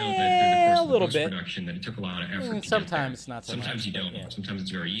I just know that through the course of post-production that it took a lot of effort. Sometimes not so much. Sometimes you don't. Yeah. Sometimes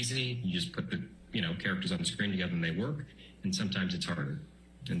it's very easy. You just put the characters on the screen together and they work. And sometimes it's harder.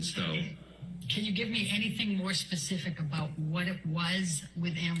 And so... Can you give me anything more specific about what it was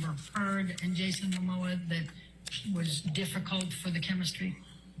with Amber Heard and Jason Momoa that was difficult for the chemistry?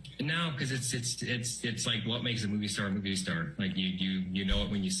 No, because it's like what makes a movie star a movie star. Like you know it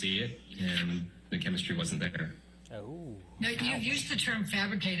when you see it, and the chemistry wasn't there. Oh. Now, you've used the term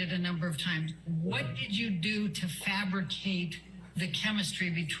fabricated a number of times. What did you do to fabricate the chemistry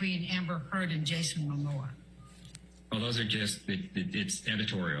between Amber Heard and Jason Momoa? Well, those are just, it's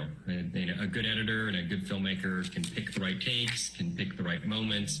editorial. A good editor and a good filmmaker can pick the right takes, can pick the right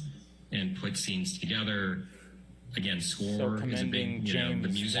moments, and put scenes together. Again, score is a big, the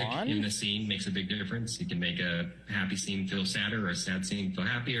music in the scene makes a big difference. You can make a happy scene feel sadder or a sad scene feel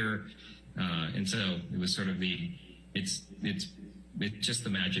happier. And so it was sort of it's just the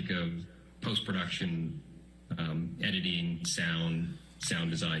magic of post-production, editing, sound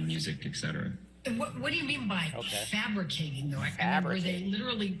design, music, etc. What do you mean by fabricating, though? I mean, were they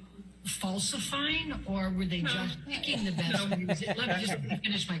literally falsifying, or were they just picking the best music? Let me just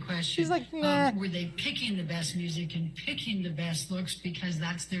finish my question. She's like, nah. Were they picking the best music and picking the best looks because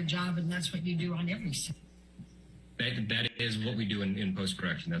that's their job and that's what you do on every scene? That is what we do in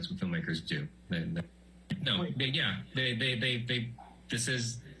post-production. That's what filmmakers do. This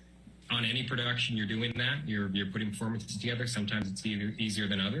is, on any production, you're doing that. You're putting performances together. Sometimes it's easier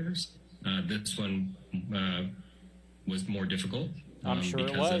than others. This one was more difficult. I'm sure it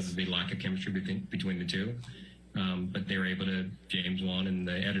because was. of the lack of chemistry between the two. But they were able to, James Wan and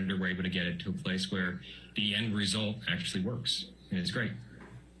the editor were able to get it to a place where the end result actually works. And it's great.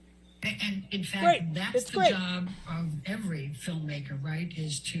 And in fact, Great. that's It's the great. job of every filmmaker, right?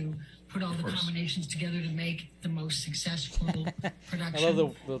 Is to put all the course. combinations together to make the most successful production. I love the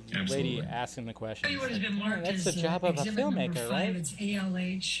lady Absolutely. asking the question. Tell you what has been marked that's as the job of a exhibit number filmmaker, 5. right? It's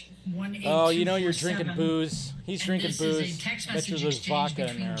ALH 18247. Oh, you know you're drinking booze. He's And drinking this booze. is a text Bet you message there's exchange vodka in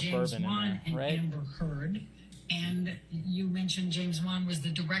between there, James bourbon Wan in there, and right? Amber Heard. And you mentioned James Wan was the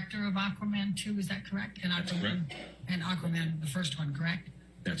director of Aquaman 2. Is that correct? And That's Aquaman, correct. and Aquaman, the first one, correct?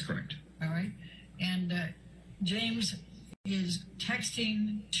 That's correct. All right. And James is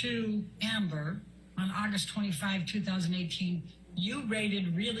texting to Amber on August 25, 2018. You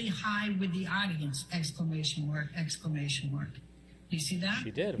rated really high with the audience! Exclamation mark! Exclamation mark! Do you see that? She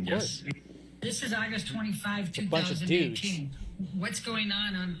did, of Yes. course. This is August 25, a bunch of 2018. What's going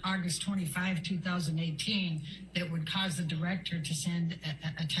on August 25, 2018 that would cause the director to send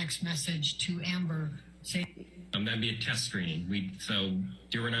a text message to Amber saying, That'd be a test screening. So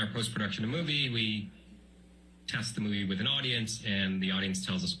during our post-production of a movie, we test the movie with an audience, and the audience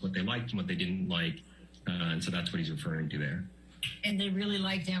tells us what they liked and what they didn't like. And so that's what he's referring to there. and they really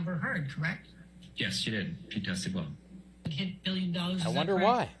liked Amber Heard, correct? Yes, she did. She tested well. It hit $1 billion. Is I that wonder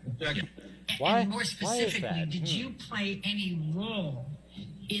correct? why. Yeah. Why? And more Why is specifically, that? did you play any role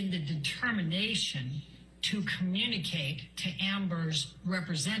in the determination to communicate to Amber's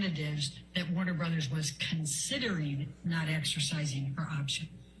representatives that Warner Brothers was considering not exercising her option?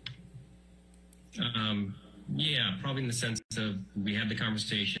 Yeah, probably in the sense of we had the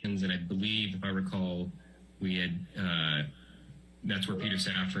conversations, and I believe, if I recall, we had that's where Peter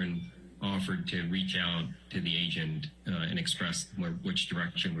Safran offered to reach out to the agent and express which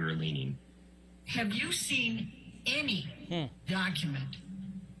direction we were leaning. Have you seen any document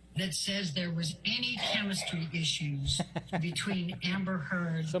that says there was any chemistry issues between Amber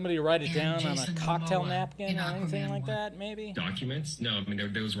Heard? Somebody write it and down on a Jason cocktail Momoa napkin in or anything Aquaman like 1? that, maybe? Documents? No, I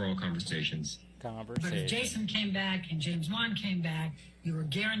mean, those were all conversations. But if Conversation. Jason came back and James Wan came back, you were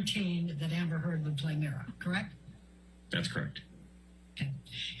guaranteeing that Amber Heard would play Mira, correct? That's correct. Okay.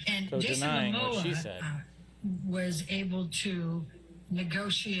 And So Jason denying Momoa what she said. Was able to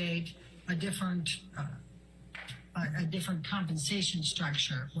negotiate a different compensation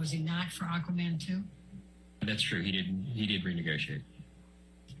structure, was he not, for Aquaman 2? That's true. He did renegotiate.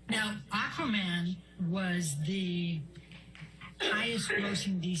 Now, Aquaman was the highest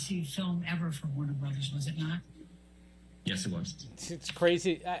grossing DC film ever for Warner Brothers, was it not? Yes, it was. It's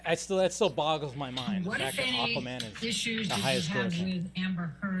crazy. That still boggles my mind. What the if fact that any Aquaman is issues the did you highest have grossing. with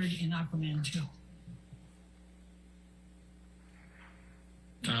Amber Heard in Aquaman 2?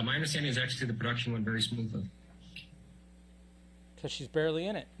 My understanding is actually the production went very smoothly. Because she's barely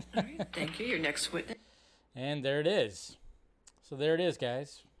in it. All right, thank you. Your next witness. And there it is. So there it is,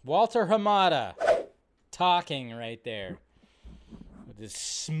 guys. Walter Hamada talking right there. With his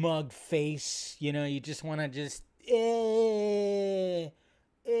smug face. You know, you just want to just... You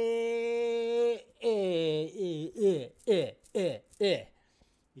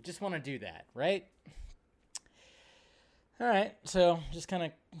just want to do that, right? All right, so just kind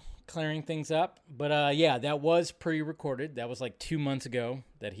of clearing things up. But yeah, that was pre-recorded. That was like 2 months ago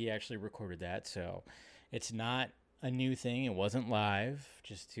that he actually recorded that. So it's not a new thing. It wasn't live.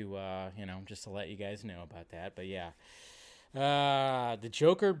 Just to just to let you guys know about that. But yeah, the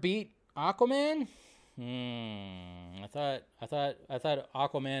Joker beat Aquaman. I thought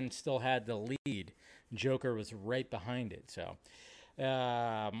Aquaman still had the lead. Joker was right behind it. So,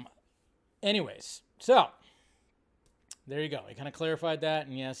 anyways, so. There you go. He kind of clarified that,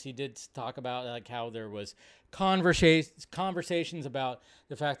 and yes, he did talk about like how there was conversations about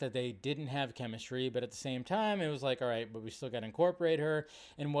the fact that they didn't have chemistry, but at the same time, it was like, all right, but we still got to incorporate her.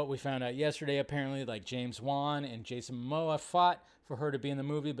 And what we found out yesterday, apparently, like James Wan and Jason Momoa fought for her to be in the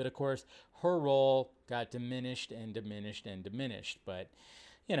movie, but of course, her role got diminished and diminished and diminished. But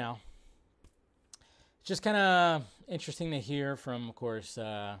you know, it's just kind of interesting to hear from, of course,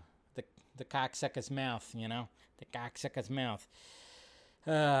 the cocksucker's mouth, you know. The cocksucker's mouth.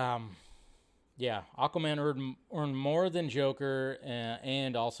 Yeah, Aquaman earned more than Joker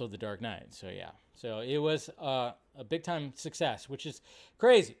and also The Dark Knight. So yeah, so it was a big time success, which is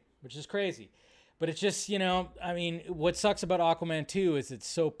crazy. But it's just, you know, I mean, what sucks about Aquaman 2 is it's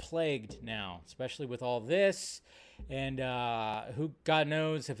so plagued now, especially with all this, and who God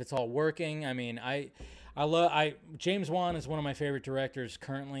knows if it's all working. I mean, James Wan is one of my favorite directors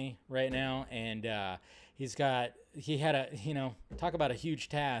currently right now, and he's got he had a, talk about a huge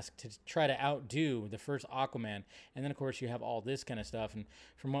task to try to outdo the first Aquaman. And then, of course, you have all this kind of stuff. And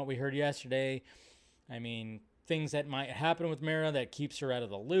from what we heard yesterday, I mean, things that might happen with Mera that keeps her out of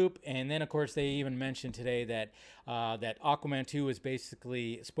the loop. And then, of course, they even mentioned today that that Aquaman 2 is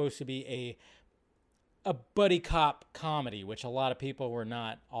basically supposed to be a buddy cop comedy, which a lot of people were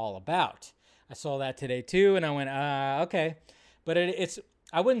not all about. I saw that today, too, and I went, okay. But it's...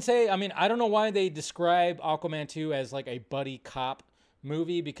 I wouldn't say, I mean, I don't know why they describe Aquaman 2 as like a buddy cop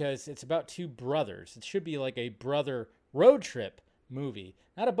movie, because it's about two brothers. It should be like a brother road trip movie.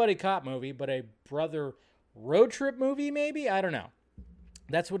 Not a buddy cop movie, but a brother road trip movie, maybe? I don't know.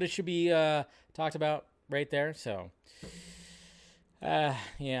 That's what it should be talked about right there. So,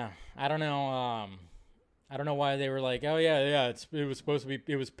 yeah, I don't know. I don't know why they were like, oh, yeah, it was supposed to be,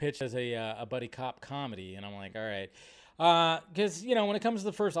 it was pitched as a buddy cop comedy. And I'm like, all right. Because, when it comes to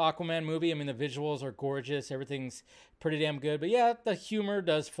the first Aquaman movie, I mean, the visuals are gorgeous. Everything's pretty damn good. But, yeah, the humor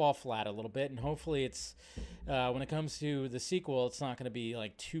does fall flat a little bit. And hopefully it's, when it comes to the sequel, it's not going to be,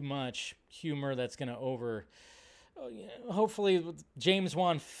 like, too much humor that's going to hopefully James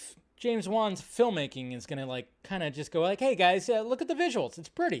Wan's filmmaking is going to, like, kind of just go like, hey, guys, look at the visuals. It's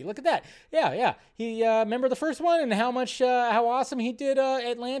pretty. Look at that. Yeah. He, remember the first one and how awesome he did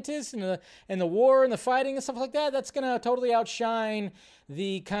Atlantis and the war and the fighting and stuff like that? That's going to totally outshine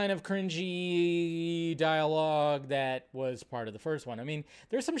the kind of cringy dialogue that was part of the first one. I mean,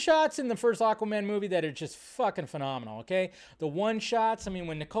 there's some shots in the first Aquaman movie that are just fucking phenomenal, okay? The one shots, I mean,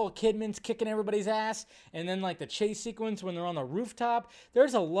 when Nicole Kidman's kicking everybody's ass, and then, like, the chase sequence when they're on the rooftop,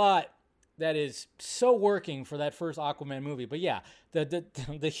 there's a lot that is so working for that first Aquaman movie. But yeah,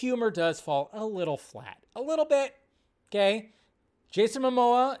 the humor does fall a little flat. A little bit, okay? Jason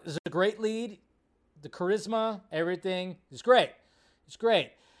Momoa is a great lead. The charisma, everything is great. It's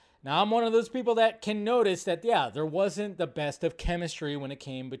great. Now, I'm one of those people that can notice that, yeah, there wasn't the best of chemistry when it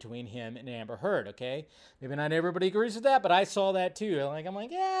came between him and Amber Heard, okay? Maybe not everybody agrees with that, but I saw that too. I'm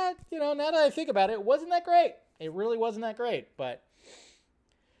like, yeah, now that I think about it, it wasn't that great. It really wasn't that great, but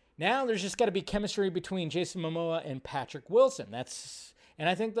now there's just got to be chemistry between Jason Momoa and Patrick Wilson. And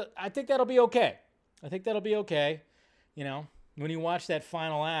I think that'll be okay. I think that'll be okay. When you watch that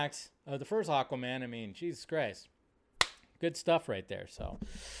final act of the first Aquaman, I mean, Jesus Christ. Good stuff right there. So,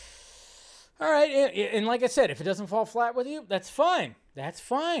 all right. And like I said, if it doesn't fall flat with you, that's fine. That's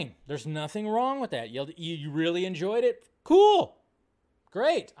fine. There's nothing wrong with that. You really enjoyed it? Cool.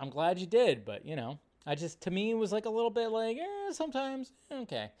 Great. I'm glad you did. But, to me, it was like a little bit like, sometimes.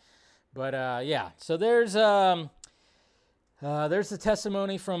 Okay. But, yeah. So there's the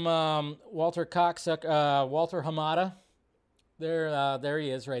testimony from Walter Hamada. There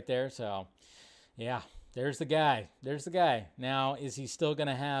he is right there. So, yeah. There's the guy. Now, is he still going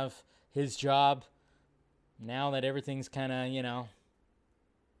to have his job now that everything's kind of,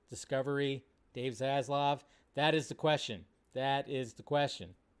 Discovery, Dave Zaslav? That is the question.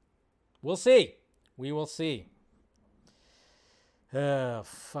 We'll see. We will see.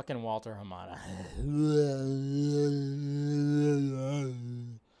 Fucking Walter Hamada.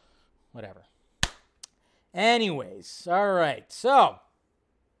 Whatever. Anyways, all right. So,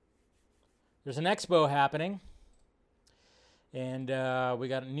 there's an expo happening, and we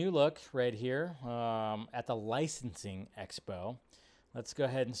got a new look right here at the licensing expo. Let's go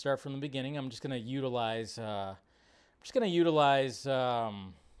ahead and start from the beginning. I'm just going to utilize some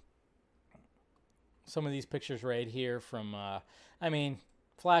of these pictures right here from,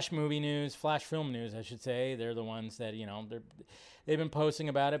 Flash Film News, I should say. They're the ones that, they've been posting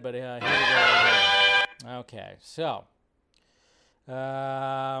about it, but here we go. Right here. Okay, so,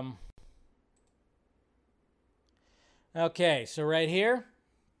 okay, so right here.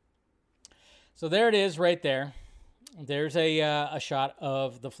 So there it is right there. There's a shot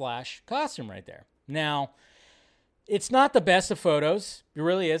of the Flash costume right there. Now, it's not the best of photos. It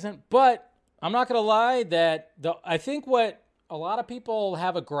really isn't. But I'm not going to lie that I think what a lot of people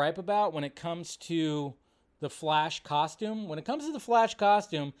have a gripe about when it comes to the Flash costume,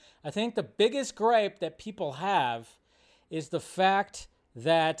 I think the biggest gripe that people have is the fact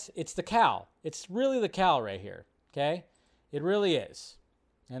that it's the cowl. It's really the cowl right here. Okay? It really is.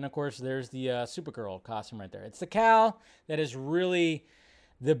 And, of course, there's the Supergirl costume right there. It's the cowl that is really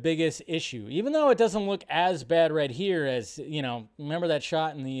the biggest issue. Even though it doesn't look as bad right here as, remember that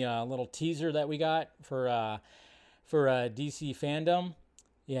shot in the little teaser that we got for DC Fandom?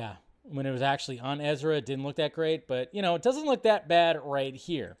 Yeah, when it was actually on Ezra, it didn't look that great. But, it doesn't look that bad right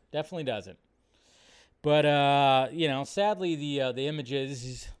here. Definitely doesn't. But, sadly, the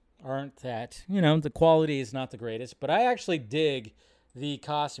images aren't that, the quality is not the greatest. But I actually dig the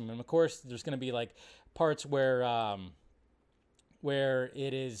costume. And, of course, there's going to be, like, parts where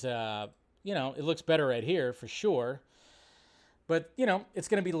it is, you know, it looks better right here for sure. But, you know, it's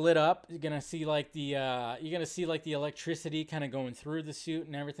going to be lit up. You're going to see like the electricity kind of going through the suit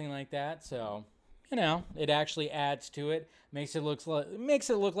and everything like that. So, you know, it actually adds to it. Makes it look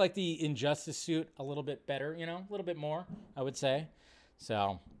like the Injustice suit a little bit better, you know, a little bit more, I would say.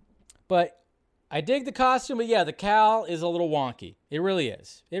 So, but I dig the costume, but yeah, the cowl is a little wonky. It really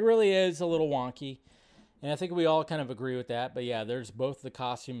is. It really is a little wonky. And I think we all kind of agree with that. But yeah, there's both the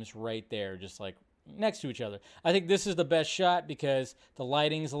costumes right there, just like next to each other. I think this is the best shot because the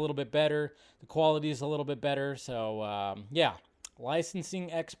lighting's a little bit better. The quality is a little bit better. So, yeah, licensing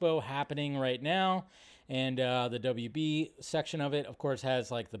expo happening right now. And the WB section of it, of course, has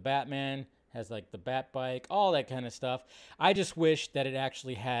like the Batman, has like the Bat Bike, all that kind of stuff. I just wish that it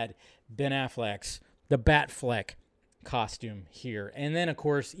actually had Ben Affleck's, the Batfleck costume here. And then, of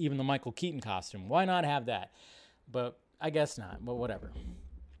course, even the Michael Keaton costume. Why not have that? But I guess not. But whatever.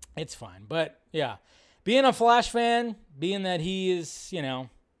 It's fine. But, yeah, being a Flash fan, being that he is, you know,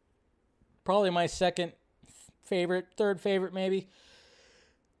 probably my second favorite, third favorite maybe,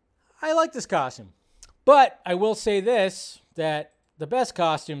 I like this costume. But I will say this, that the best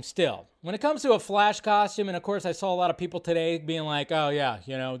costume still, when it comes to a Flash costume, and of course I saw a lot of people today being like, oh yeah,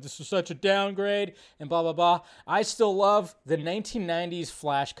 you know, this is such a downgrade and blah, blah, blah. I still love the 1990s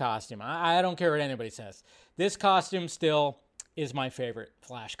Flash costume. I don't care what anybody says. This costume still is my favorite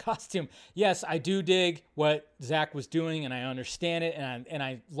Flash costume. Yes, I do dig what Zack was doing, and I understand it, and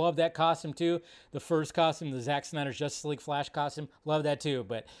I love that costume too. The first costume, the Zack Snyder's Justice League Flash costume, love that too.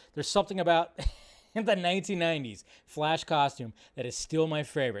 But there's something about the 1990s Flash costume that is still my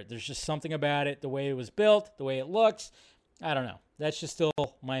favorite. There's just something about it, the way it was built, the way it looks. I don't know. That's just still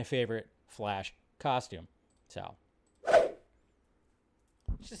my favorite Flash costume. So,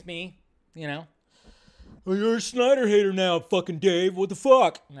 it's just me, you know. Oh, you're a Snyder hater now, fucking Dave. What the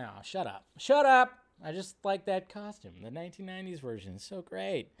fuck? No, shut up. Shut up. I just like that costume. The 1990s version is so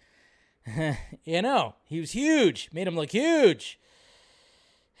great. You know, he was huge. Made him look huge.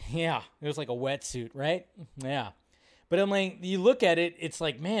 Yeah, it was like a wetsuit, right? Yeah. But I'm like, you look at it, it's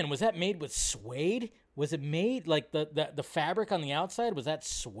like, man, was that made with suede? Was it made, like, the fabric on the outside, was that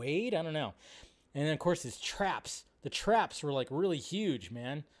suede? I don't know. And then, of course, his traps. The traps were, like, really huge,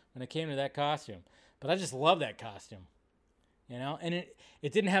 man, when it came to that costume. But I just love that costume, you know? And it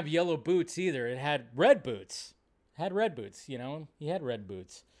didn't have yellow boots either. It had red boots. It had red boots, you know? He had red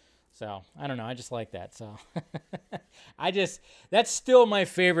boots. So, I don't know. I just like that. So, that's still my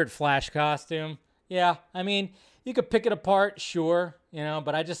favorite Flash costume. Yeah, I mean, you could pick it apart, sure, you know,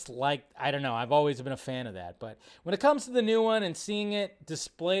 but I just like, I don't know. I've always been a fan of that. But when it comes to the new one and seeing it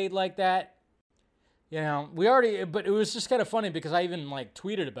displayed like that, you know, but it was just kind of funny because I even like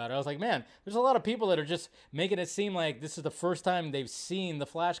tweeted about it. I was like, man, there's a lot of people that are just making it seem like this is the first time they've seen the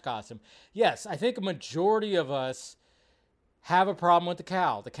Flash costume. Yes, I think a majority of us have a problem with the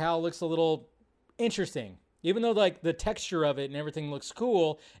cowl. The cowl looks a little interesting, even though like the texture of it and everything looks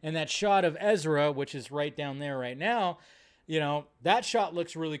cool. And that shot of Ezra, which is right down there right now, you know, that shot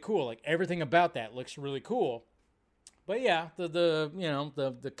looks really cool. Like everything about that looks really cool. But yeah,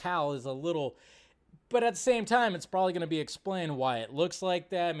 the cowl is a little. But at the same time, it's probably going to be explained why it looks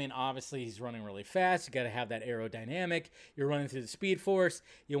like that. I mean, obviously, he's running really fast. You got to have that aerodynamic. You're running through the Speed Force.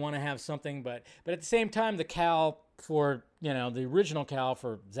 You want to have something. But at the same time, the cowl for, you know, the original cowl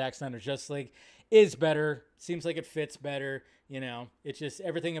for Zack Snyder's Justice League is better. Seems like it fits better. You know, it's just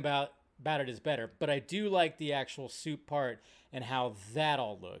everything about it is better. But I do like the actual suit part and how that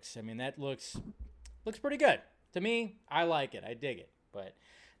all looks. I mean, that looks pretty good. To me, I like it. I dig it. But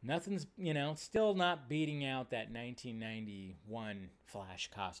nothing's, you know, still not beating out that 1991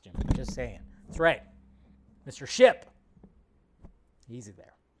 Flash costume. Just saying. That's right. Mr. Ship. Easy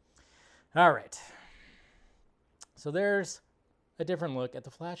there. All right. So there's a different look at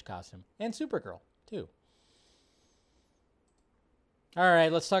the Flash costume. And Supergirl, too. All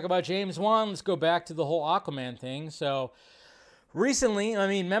right, let's talk about James Wan. Let's go back to the whole Aquaman thing. So recently, I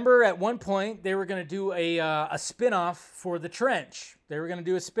mean, remember at one point they were going to do a spin-off for The Trench. They were going to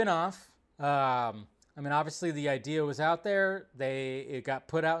do a spin-off. I mean, obviously the idea was out there. It got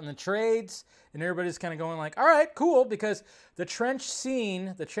put out in the trades, and everybody's kind of going like, all right, cool, because the trench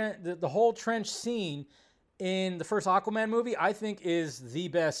scene, the whole trench scene in the first Aquaman movie, I think is the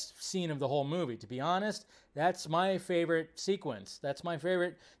best scene of the whole movie. To be honest, that's my favorite sequence. That's my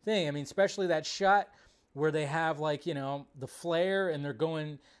favorite thing. I mean, especially that shot where they have, like, you know, the flare and they're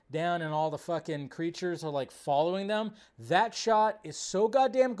going down and all the fucking creatures are, like, following them. That shot is so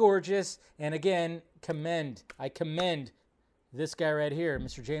goddamn gorgeous. And again, I commend this guy right here,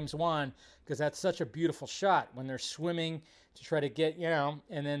 Mr. James Wan, because that's such a beautiful shot when they're swimming to try to get,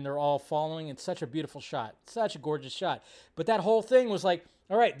 and then they're all following. It's such a beautiful shot. Such a gorgeous shot. But that whole thing was like,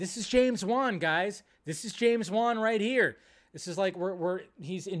 all right, this is James Wan, guys. This is James Wan right here. This is like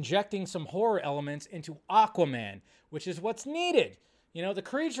he's injecting some horror elements into Aquaman, which is what's needed. The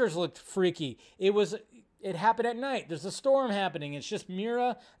creatures looked freaky. It happened at night. There's a storm happening. It's just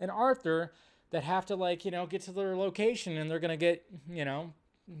Mira and Arthur that have to get to their location, and they're going to get,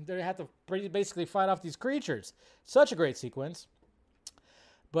 they have to basically fight off these creatures. Such a great sequence.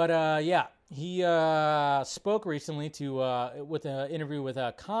 But yeah, he spoke recently with an interview with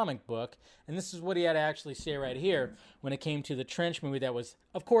a comic book, and this is what he had to actually say right here when it came to the Trench movie that was,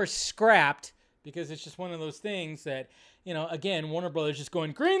 of course, scrapped, because it's just one of those things that, again, Warner Brothers just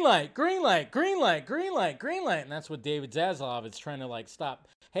going, green light, green light, green light, green light, green light, and that's what David Zaslav is trying to stop.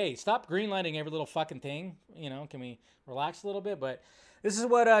 Hey, stop green lighting every little fucking thing. Can we relax a little bit? But this is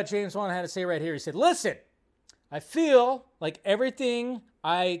what James Wan had to say right here. He said, listen, I feel like everything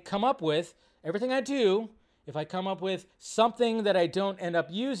I come up with, everything I do, if I come up with something that I don't end up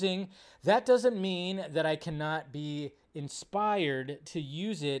using, that doesn't mean that I cannot be inspired to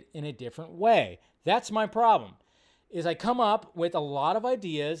use it in a different way. That's my problem, is I come up with a lot of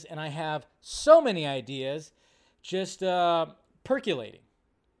ideas, and I have so many ideas just percolating.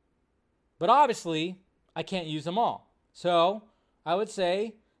 But obviously, I can't use them all. So I would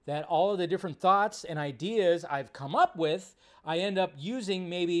say that all of the different thoughts and ideas I've come up with, I end up using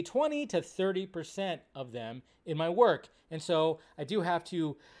maybe 20 to 30% of them in my work. And so I do have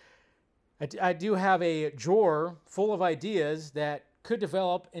a drawer full of ideas that could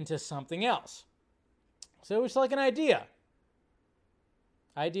develop into something else. So it's like an idea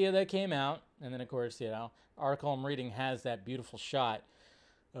that came out. And then, of course, article I'm reading has that beautiful shot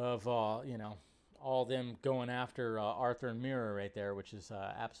of, all them going after Arthur and Mira right there, which is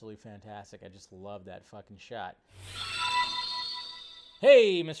absolutely fantastic. I just love that fucking shot.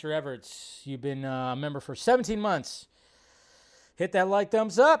 Hey, Mr. Everts, you've been a member for 17 months. Hit that like,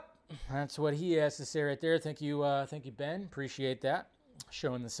 thumbs up. That's what he has to say right there. Thank you, Ben. Appreciate that.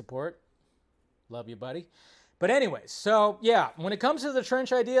 Showing the support. Love you, buddy. But anyways, so yeah, when it comes to the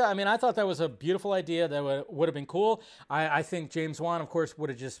Trench idea, I thought that was a beautiful idea. That would have been cool. I think James Wan, of course,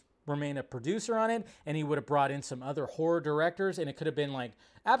 would have just remained a producer on it, and he would have brought in some other horror directors, and it could have been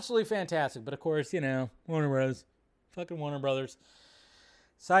absolutely fantastic. But of course, Warner Brothers, fucking Warner Brothers,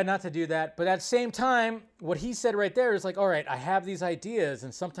 decided not to do that. But at the same time, what he said right there is all right, I have these ideas,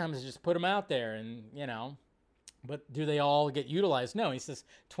 and sometimes I just put them out there, and but do they all get utilized? No, he says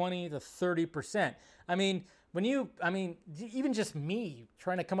 20 to 30%. Even just me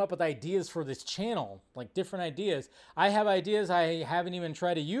trying to come up with ideas for this channel, different ideas. I have ideas I haven't even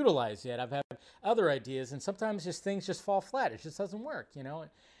tried to utilize yet. I've had other ideas, and sometimes things just fall flat. It just doesn't work,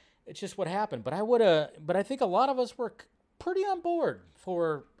 It's just what happened. But I think a lot of us were pretty on board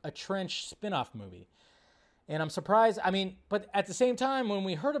for a Trench spin-off movie. And I'm surprised, but at the same time, when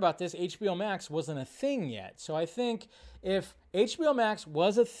we heard about this, HBO Max wasn't a thing yet. So I think if HBO Max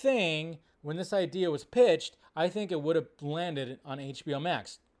was a thing when this idea was pitched, I think it would have landed on HBO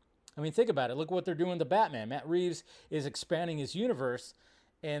Max. Think about it. Look what they're doing to Batman. Matt Reeves is expanding his universe,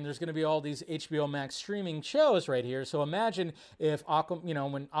 and there's going to be all these HBO Max streaming shows right here. So imagine if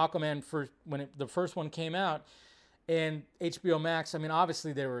when Aquaman the first one came out, and HBO Max,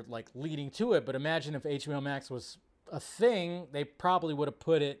 obviously they were leading to it, but imagine if HBO Max was a thing, they probably would have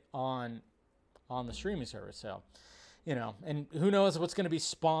put it on the streaming service. So, and who knows what's going to be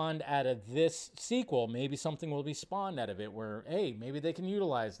spawned out of this sequel. Maybe something will be spawned out of it where, hey, maybe they can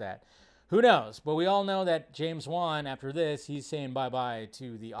utilize that. Who knows? But we all know that James Wan, after this, he's saying bye-bye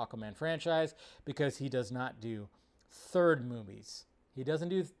to the Aquaman franchise because he does not do third movies. He doesn't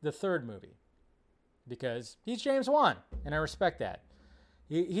do the third movie. Because he's James Wan, and I respect that.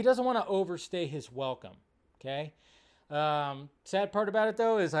 He doesn't want to overstay his welcome, okay? Sad part about it,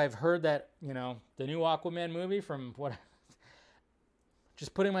 though, is I've heard that, the new Aquaman movie from what...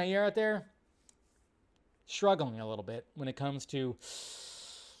 just putting my ear out there, struggling a little bit when it comes to...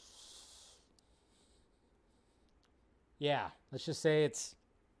 Yeah, let's just say it's...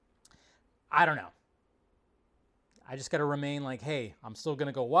 I don't know. I just got to remain hey, I'm still going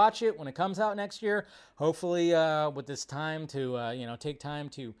to go watch it when it comes out next year. Hopefully with this time to, take time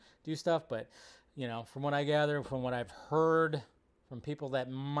to do stuff. But, from what I gather, from what I've heard from people that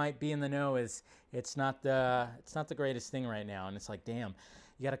might be in the know is it's not the greatest thing right now. And it's damn,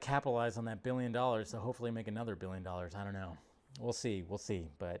 you got to capitalize on that $1 billion to hopefully make another $1 billion. I don't know. We'll see.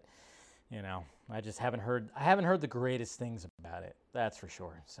 But, I just haven't heard the greatest things about it. That's for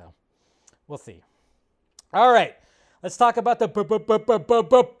sure. So we'll see. All right. Let's talk about the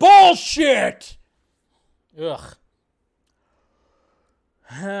bullshit. Ugh.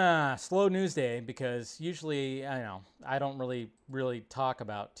 Slow news day, because usually, I don't really talk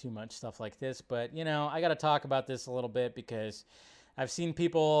about too much stuff like this, but, I got to talk about this a little bit because I've seen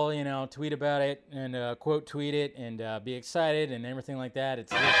people, tweet about it and quote tweet it and be excited and everything like that.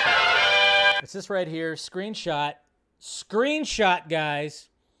 It's this right here, screenshot, guys.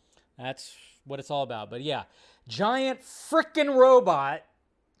 That's what it's all about. But yeah, giant frickin' robot,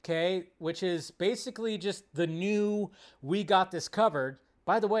 okay, which is basically just the new We Got This Covered.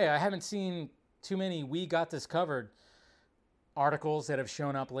 By the way, I haven't seen too many We Got This Covered articles that have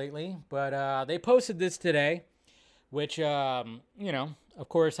shown up lately, but they posted this today, which, of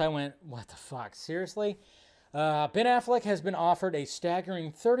course I went, what the fuck, seriously? Ben Affleck has been offered a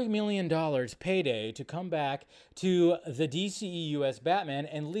staggering $30 million payday to come back to the DCEU as Batman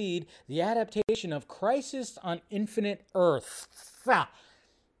and lead the adaptation of Crisis on Infinite Earths.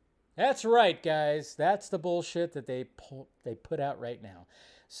 That's right, guys. That's the bullshit that they put out right now.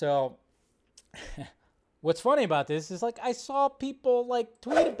 So, what's funny about this is, I saw people,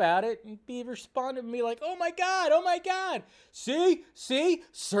 tweet about it and be responding to me like, oh my God. See,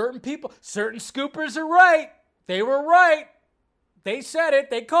 certain scoopers are right. They were right. They said it.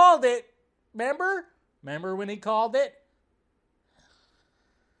 They called it. Remember when he called it?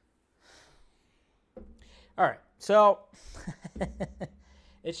 All right. So,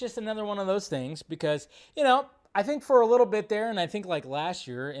 it's just another one of those things because, I think for a little bit there, and I think last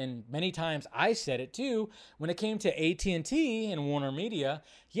year, and many times I said it too, when it came to AT&T and Warner Media,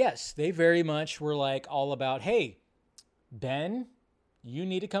 yes, they very much were all about, hey, Ben, you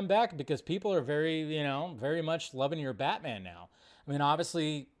need to come back because people are very much loving your Batman now. I mean,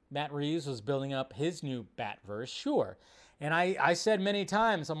 obviously, Matt Reeves was building up his new Batverse, sure. And I said many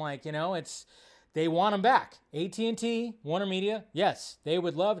times, I'm like, they want him back. AT&T, Warner Media, yes, they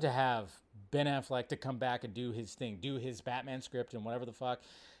would love to have Ben Affleck to come back and do his thing, do his Batman script and whatever the fuck,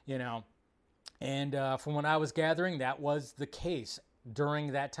 And from what I was gathering, that was the case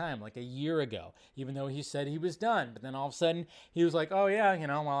during that time, a year ago, even though he said he was done. But then all of a sudden, he was like, oh yeah,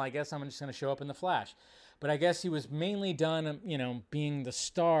 well, I guess I'm just going to show up in The Flash. But I guess he was mainly done, being the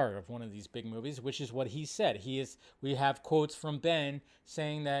star of one of these big movies, which is what he said. We have quotes from Ben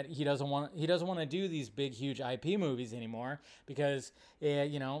saying that he doesn't want to do these big, huge IP movies anymore because,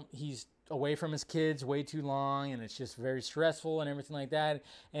 he's away from his kids way too long and it's just very stressful and everything like that.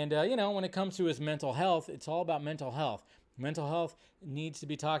 And, when it comes to his mental health, it's all about mental health. Mental health needs to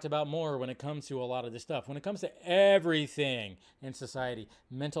be talked about more when it comes to a lot of this stuff. When it comes to everything in society,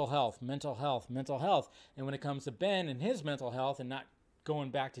 mental health. And when it comes to Ben and his mental health and not going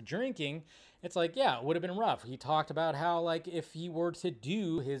back to drinking, it's it would have been rough. He talked about how, if he were to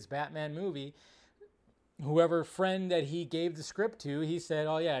do his Batman movie, whoever friend that he gave the script to, he said,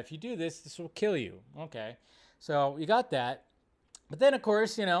 oh yeah, if you do this, this will kill you. Okay. So you got that. But then, of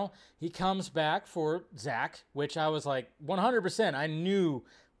course, he comes back for Zach, which I was 100%. I knew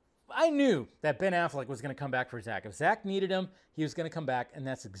that Ben Affleck was going to come back for Zach. If Zach needed him, he was going to come back, and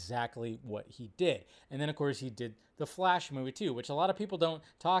that's exactly what he did. And then, of course, he did the Flash movie, too, which a lot of people don't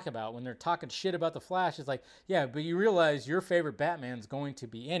talk about. When they're talking shit about the Flash, it's yeah, but you realize your favorite Batman's going to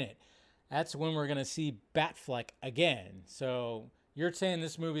be in it. That's when we're going to see Batfleck again. So you're saying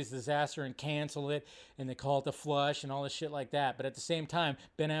this movie's a disaster and cancel it, and they call it the Flush and all this shit like that. But at the same time,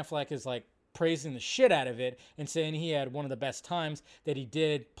 Ben Affleck is praising the shit out of it and saying he had one of the best times that he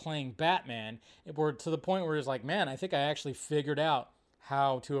did playing Batman. We're to the point where he's man, I think I actually figured out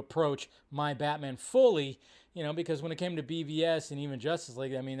how to approach my Batman fully, because when it came to BVS and even Justice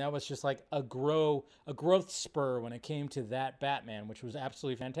League, I mean, that was just a growth spur when it came to that Batman, which was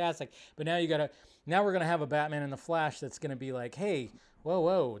absolutely fantastic. But now now we're going to have a Batman in the Flash that's going to be hey,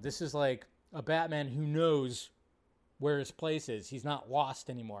 whoa, this is a Batman who knows where his place is. He's not lost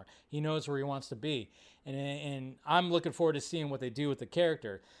anymore. He knows where he wants to be. And I'm looking forward to seeing what they do with the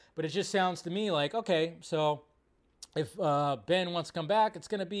character. But it just sounds to me okay, so if Ben wants to come back, it's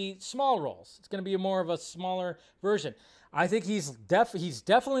going to be small roles. It's going to be more of a smaller version. I think he's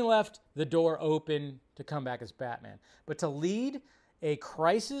definitely left the door open to come back as Batman. But to lead a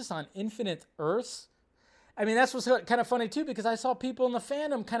Crisis on Infinite Earths, I mean, that's what's kind of funny too, because I saw people in the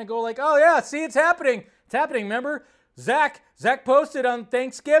fandom kind of go oh yeah, see, it's happening. It's happening. Remember, Zach posted on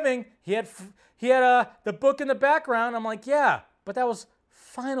Thanksgiving. He had the book in the background. I'm yeah, but that was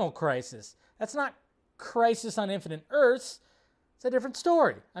Final Crisis. That's not Crisis on Infinite Earths. It's a different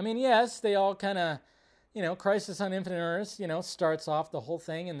story. I mean, yes, they all kind of, Crisis on Infinite Earths, starts off the whole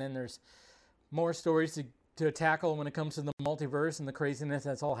thing, and then there's more stories to to tackle when it comes to the multiverse and the craziness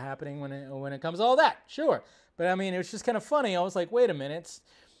that's all happening when it comes to all that. Sure. But I mean, it was just kind of funny. I was like, wait a minute.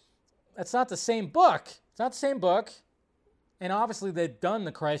 That's not the same book. It's not the same book. And obviously they've done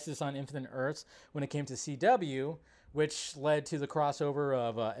the Crisis on Infinite Earths when it came to CW, which led to the crossover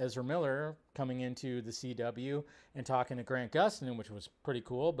of Ezra Miller coming into the CW and talking to Grant Gustin, which was pretty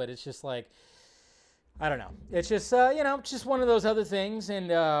cool. But it's just like, I don't know. It's just, just one of those other things. And,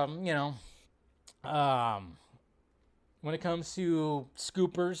 when it comes to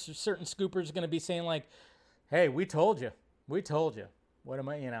scoopers, certain scoopers are going to be saying like, hey, we told you. We told you. What am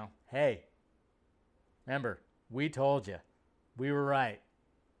I, hey, remember, we told you. We were right.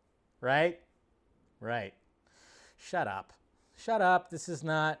 Right? Right. Shut up. Shut up. This is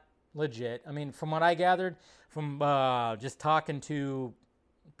not legit. I mean, from what I gathered from just talking to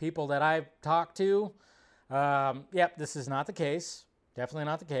people that I've talked to, this is not the case. Definitely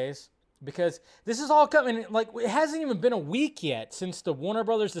not the case. Because this is all coming, like, it hasn't even been a week yet since the Warner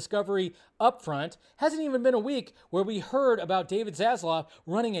Brothers Discovery upfront. Hasn't even been a week where we heard about David Zaslav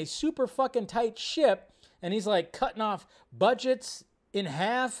running a super fucking tight ship, and he's like cutting off budgets in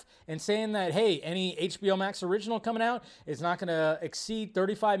half and saying that, hey, any HBO Max original coming out is not going to exceed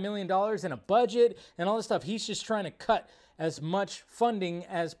 $35 million in a budget and all this stuff. He's just trying to cut as much funding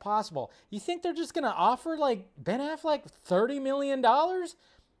as possible. You think they're just going to offer like Ben Affleck $30 million?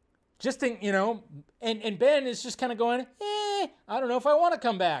 Just think, and Ben is just kind of going, I don't know if I want to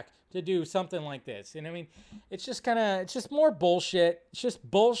come back to do something like this. And I mean, it's just more bullshit. It's just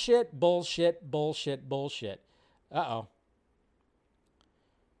bullshit. Uh-oh.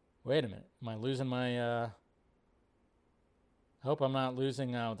 Wait a minute. Am I losing my, I hope I'm not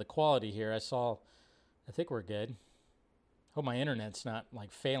losing the quality here. I think we're good. Hope my internet's not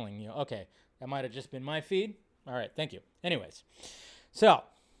like failing. Okay. That might have just been my feed. All right. Thank you. Anyways. So,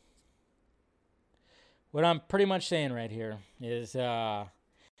 what I'm pretty much saying right here is, I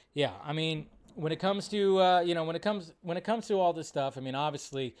mean, when it comes to, when it comes to all this stuff, I mean,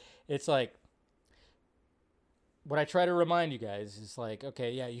 obviously, it's like, what I try to remind you guys is like,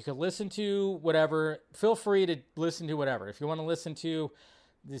 okay, yeah, you can listen to whatever. Feel free to listen to whatever. If you want to listen to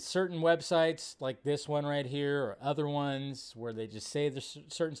the certain websites like this one right here or other ones where they just say there's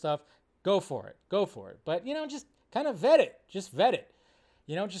certain stuff, go for it. Go for it. But, just kind of vet it. Just vet it.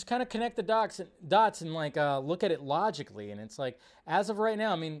 Just kind of connect the dots and like look at it logically. And it's like, as of right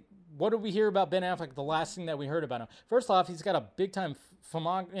now, I mean, what did we hear about Ben Affleck? The last thing that we heard about him. First off, he's got a big time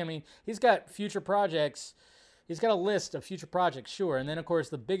he's got future projects. He's got a list of future projects, sure. And then, of course,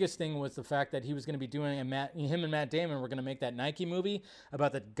 the biggest thing was the fact that he was going to be doing, him and Matt Damon were going to make that Nike movie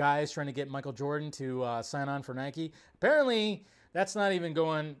about the guys trying to get Michael Jordan to sign on for Nike. Apparently, that's not even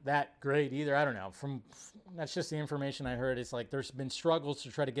going that great either. I don't know. That's just the information I heard. It's like there's been struggles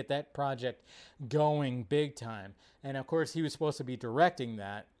to try to get that project going big time. And, of course, he was supposed to be directing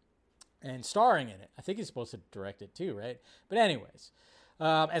that and starring in it. I think he's supposed to direct it too, right? But anyways,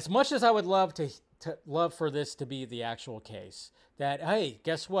 as much as I would love for this to be the actual case, that, hey,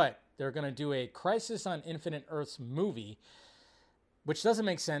 guess what? They're going to do a Crisis on Infinite Earths movie, which doesn't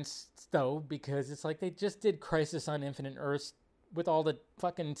make sense, though, because it's like they just did Crisis on Infinite Earths with all the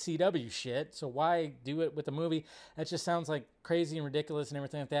fucking CW shit, so why do it with a movie? That just sounds like crazy and ridiculous and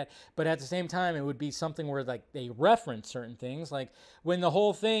everything like that. But at the same time, it would be something where like they reference certain things, like when the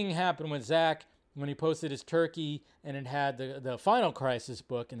whole thing happened with Zach, when he posted his turkey and it had the Final Crisis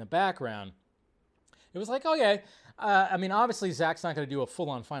book in the background. It was like, okay, I mean, obviously Zach's not going to do a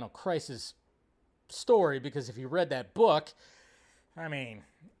full-on Final Crisis story because if you read that book, I mean,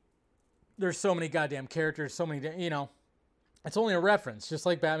 there's so many goddamn characters, so many, it's only a reference, just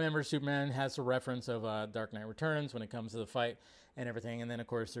like Batman vs. Superman has a reference of Dark Knight Returns when it comes to the fight and everything. And then, of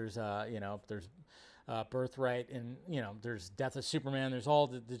course, there's, there's Birthright and, there's Death of Superman. There's all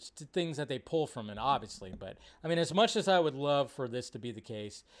the things that they pull from it, obviously. But, I mean, as much as I would love for this to be the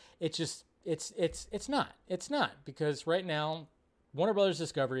case, it's not. It's not, because right now, Warner Brothers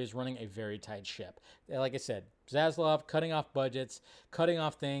Discovery is running a very tight ship. Like I said, Zaslav cutting off budgets, cutting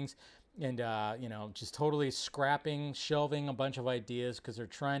off things, and, just totally shelving a bunch of ideas because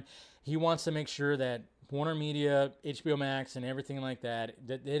he wants to make sure that Warner Media, HBO Max, and everything like that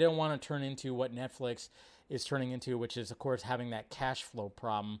they don't want to turn into what Netflix is turning into, which is, of course, having that cash flow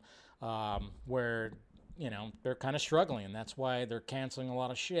problem where, they're kind of struggling, and that's why they're canceling a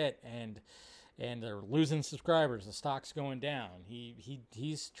lot of shit, and they're losing subscribers. The stock's going down.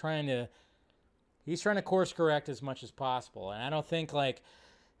 He's trying to course correct as much as possible, and I don't think like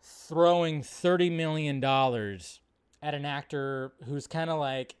throwing $30 million at an actor who's kind of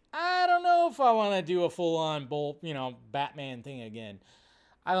like, I don't know if I want to do a full-on Batman thing again.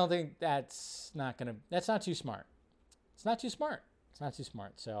 I don't think that's not too smart. It's not too smart. It's not too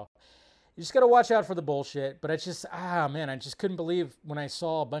smart. So you just got to watch out for the bullshit. But I just couldn't believe when I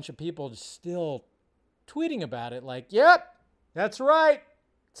saw a bunch of people just still tweeting about it. Like, yep, that's right.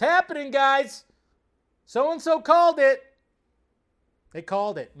 It's happening, guys. So-and-so called it. They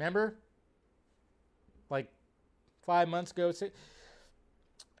called it, remember? Like 5 months ago.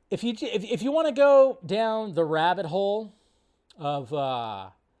 If you want to go down the rabbit hole of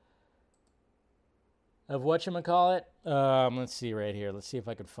whatchamacallit, let's see right here. Let's see if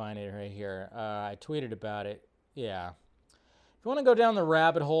I can find it right here. I tweeted about it. Yeah. If you want to go down the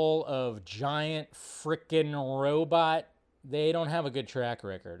rabbit hole of giant frickin' robot, they don't have a good track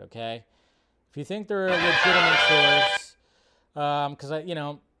record, okay? If you think they're a legitimate source,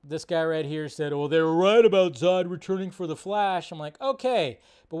 because this guy right here said, well, they were right about Zod returning for The Flash. I'm like, okay,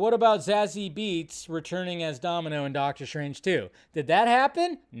 but what about Zazie Beetz returning as Domino in Doctor Strange 2? Did that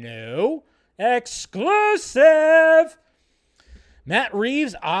happen? No. Exclusive! Matt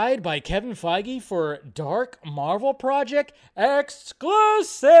Reeves eyed by Kevin Feige for Dark Marvel project?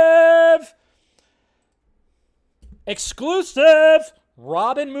 Exclusive! Exclusive!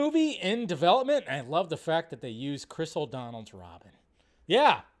 Robin movie in development. I love the fact that they use Chris O'Donnell's Robin.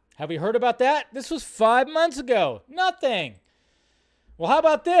 Yeah. Have we heard about that? This was 5 months ago. Nothing. Well, how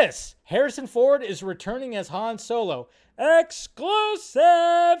about this? Harrison Ford is returning as Han Solo.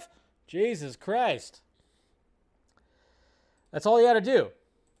 Exclusive! Jesus Christ. That's all you got to do.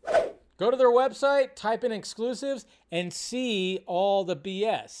 Go to their website, type in exclusives, and see all the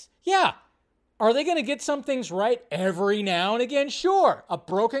BS. Yeah. Are they going to get some things right every now and again? Sure. A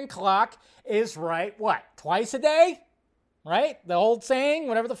broken clock is right, what, twice a day? Right? The old saying,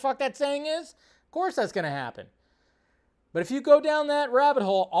 whatever the fuck that saying is. Of course that's going to happen. But if you go down that rabbit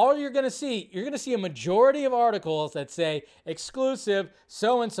hole, all you're going to see a majority of articles that say exclusive,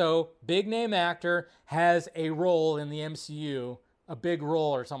 so-and-so, big name actor, has a role in the MCU, a big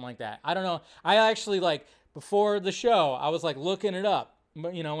role or something like that. I don't know. I actually, before the show, I was, looking it up.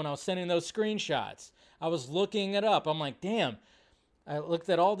 When I was sending those screenshots. I was looking it up. I'm like, damn. I looked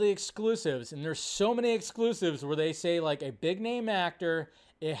at all the exclusives, and there's so many exclusives where they say, a big name actor,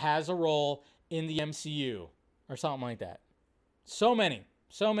 it has a role in the MCU. Or something like that. So many.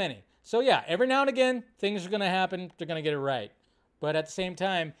 So yeah, every now and again, things are going to happen. They're going to get it right. But at the same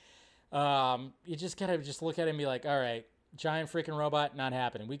time, you just got to just look at it and be like, all right, giant freaking robot, not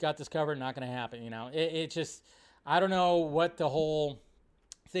happening. We got this covered, not going to happen. It just, I don't know what the whole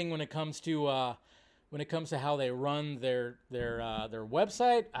thing when it comes to how they run their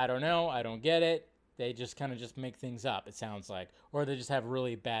website. I don't know. I don't get it. They just kind of just make things up, it sounds like. Or they just have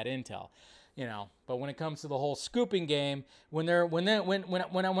really bad intel. But when it comes to the whole scooping game, if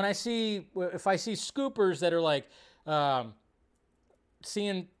I see scoopers that are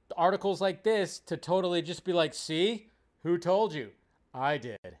seeing articles like this to totally just be like, see, who told you? I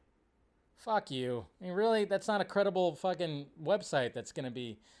did. Fuck you. I mean, really, that's not a credible fucking website that's going to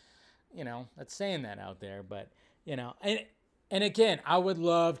be, that's saying that out there. But, and again, I would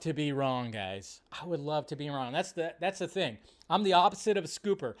love to be wrong, guys. I would love to be wrong. That's the thing. I'm the opposite of a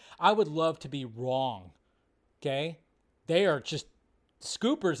scooper. I would love to be wrong. Okay? They are just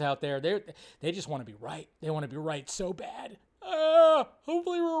scoopers out there. They just want to be right. They want to be right so bad.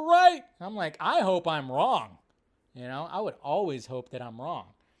 Hopefully we're right. I'm like, I hope I'm wrong. I would always hope that I'm wrong.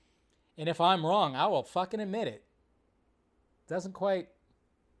 And if I'm wrong, I will fucking admit it. They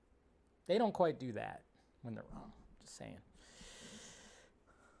don't quite do that when they're wrong. Just saying.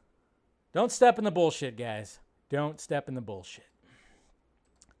 Don't step in the bullshit, guys. Don't step in the bullshit.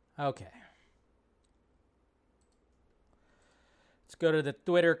 Okay. Let's go to the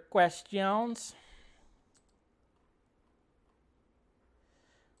Twitter questions.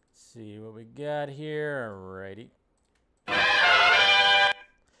 Let's see what we got here. Alrighty.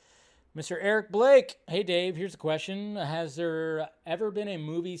 Mr. Eric Blake. Hey, Dave, here's a question. Has there ever been a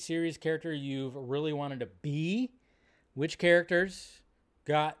movie series character you've really wanted to be? Which characters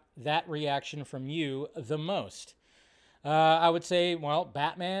got that reaction from you the most? I would say,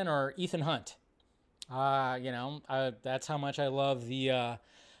 Batman or Ethan Hunt. That's how much I love the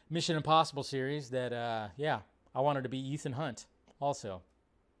Mission Impossible series that, I wanted to be Ethan Hunt also.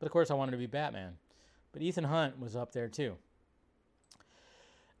 But, of course, I wanted to be Batman. But Ethan Hunt was up there, too.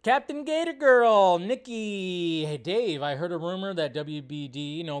 Captain Gator Girl, Nikki. Hey, Dave, I heard a rumor that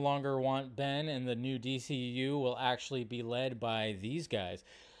WBD no longer want Ben and the new DCU will actually be led by these guys.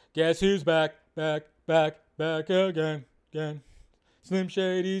 Guess who's back again. Slim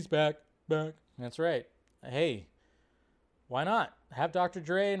Shady's back. That's right. Hey, why not? Have Dr.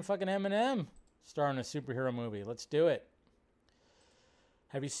 Dre and fucking Eminem star in a superhero movie. Let's do it.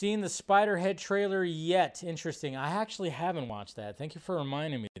 Have you seen the Spiderhead trailer yet? Interesting. I actually haven't watched that. Thank you for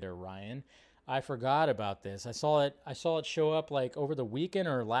reminding me there, Ryan. I forgot about this. I saw it show up like over the weekend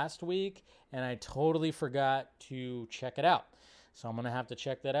or last week, and I totally forgot to check it out. So I'm going to have to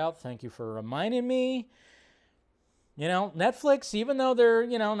check that out. Thank you for reminding me. You know, Netflix, even though they're,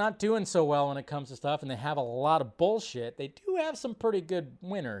 you know, not doing so well when it comes to stuff and they have a lot of bullshit, they do have some pretty good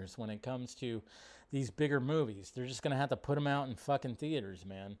winners when it comes to these bigger movies. They're just going to have to put them out in fucking theaters,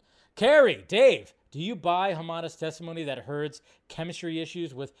 man. Carrie, Dave, do you buy Hamada's testimony that Heard's chemistry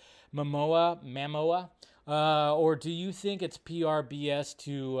issues with Momoa? Or do you think it's PR BS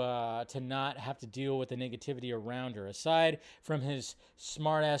to not have to deal with the negativity around her? Aside from his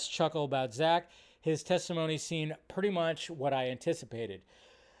smart-ass chuckle about Zach, his testimony seemed pretty much what I anticipated.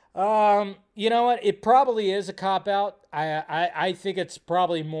 You know what? It probably is a cop-out. I think it's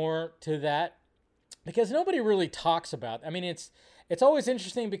probably more to that because nobody really talks about it. I mean, it's always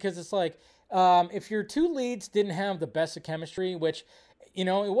interesting because it's like if your two leads didn't have the best of chemistry, which, you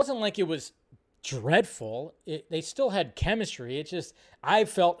know, it wasn't like it was dreadful. They still had chemistry. It just, I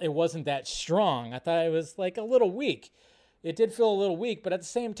felt it wasn't that strong. I thought it was like a little weak. It did feel a little weak, but at the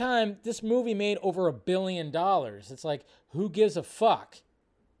same time, this movie made over $1 billion. It's like, who gives a fuck?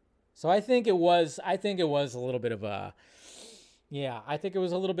 So I think it was a little bit of a, yeah, I think it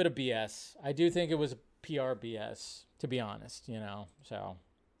was a little bit of BS. I do think it was PR BS, to be honest, you know, so.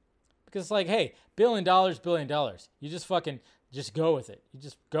 Because it's like, hey, $1 billion. You just fucking, just go with it. You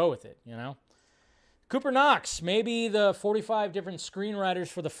just go with it, you know? Cooper Knox, maybe the 45 different screenwriters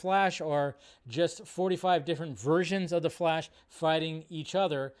for The Flash are just 45 different versions of The Flash fighting each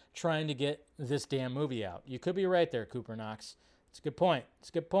other trying to get this damn movie out. You could be right there, Cooper Knox. It's a good point. It's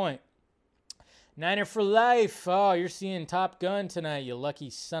a good point. Niner for life. Oh, you're seeing Top Gun tonight, you lucky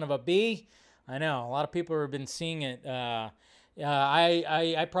son of a bee. I know. A lot of people have been seeing it. I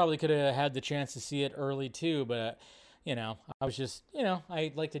probably could have had the chance to see it early too, but... you know, I was just, you know,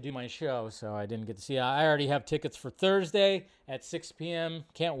 I like to do my show, so I didn't get to see it. I already have tickets for Thursday at 6 p.m.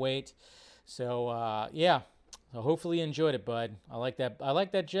 Can't wait. So, yeah. So hopefully you enjoyed it, bud. I like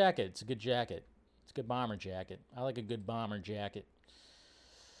that jacket. It's a good jacket. It's a good bomber jacket. I like a good bomber jacket.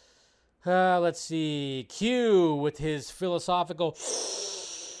 Let's see. Q with his philosophical...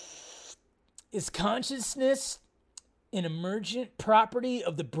 Is consciousness an emergent property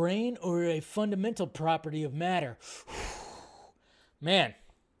of the brain or a fundamental property of matter? Man,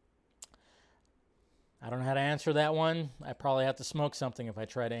 I don't know how to answer that one. I probably have to smoke something if I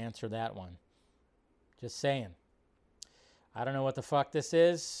try to answer that one. Just saying. I don't know what the fuck this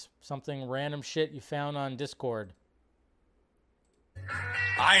is. Something random shit you found on Discord.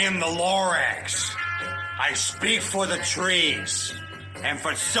 I am the Lorax. I speak for the trees. And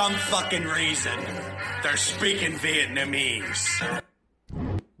for some fucking reason, they're speaking Vietnamese.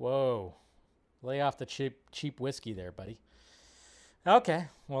 Whoa. Lay off the cheap whiskey there, buddy. Okay,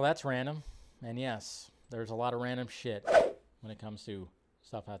 well, that's random. And yes, there's a lot of random shit when it comes to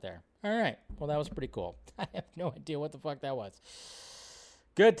stuff out there. All right, well, that was pretty cool. I have no idea what the fuck that was.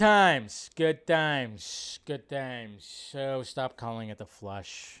 Good times, good times, good times. So stop calling it the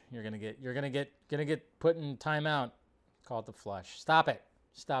flush. You're gonna get put in timeout. Call it the flush. Stop it.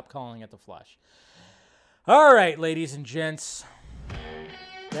 Stop calling it the flush. All right, ladies and gents.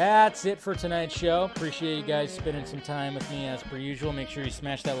 That's it for tonight's show. Appreciate you guys spending some time with me as per usual. Make sure you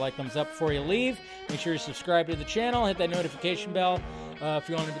smash that like, thumbs up before you leave. Make sure you subscribe to the channel. Hit that notification bell if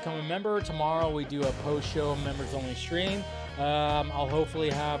you want to become a member. Tomorrow we do a post-show members-only stream. I'll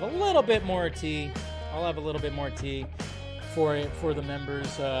hopefully have a little bit more tea. I'll have a little bit more tea for the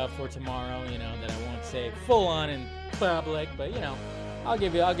members for tomorrow. You know, that I won't say full on in public, but you know, I'll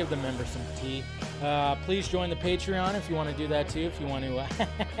give the members some tea. Please join the Patreon if you want to do that too. If you want to,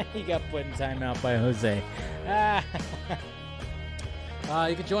 you got put in timeout by Jose.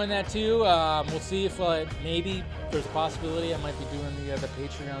 You can join that too. We'll see if maybe there's a possibility I might be doing the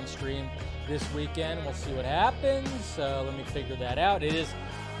Patreon stream this weekend. We'll see what happens. Let me figure that out. It is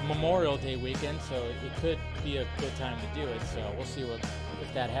Memorial Day weekend, so it could be a good time to do it. So we'll see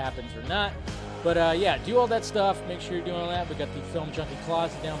if that happens or not. But yeah, do all that stuff. Make sure you're doing all that. We got the Film Junkie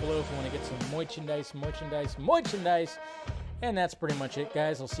closet down below if you want to get some merchandise. And that's pretty much it,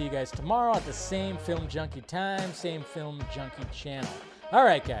 guys. I'll see you guys tomorrow at the same Film Junkie time, same Film Junkie channel. All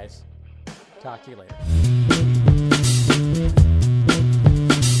right, guys. Talk to you later.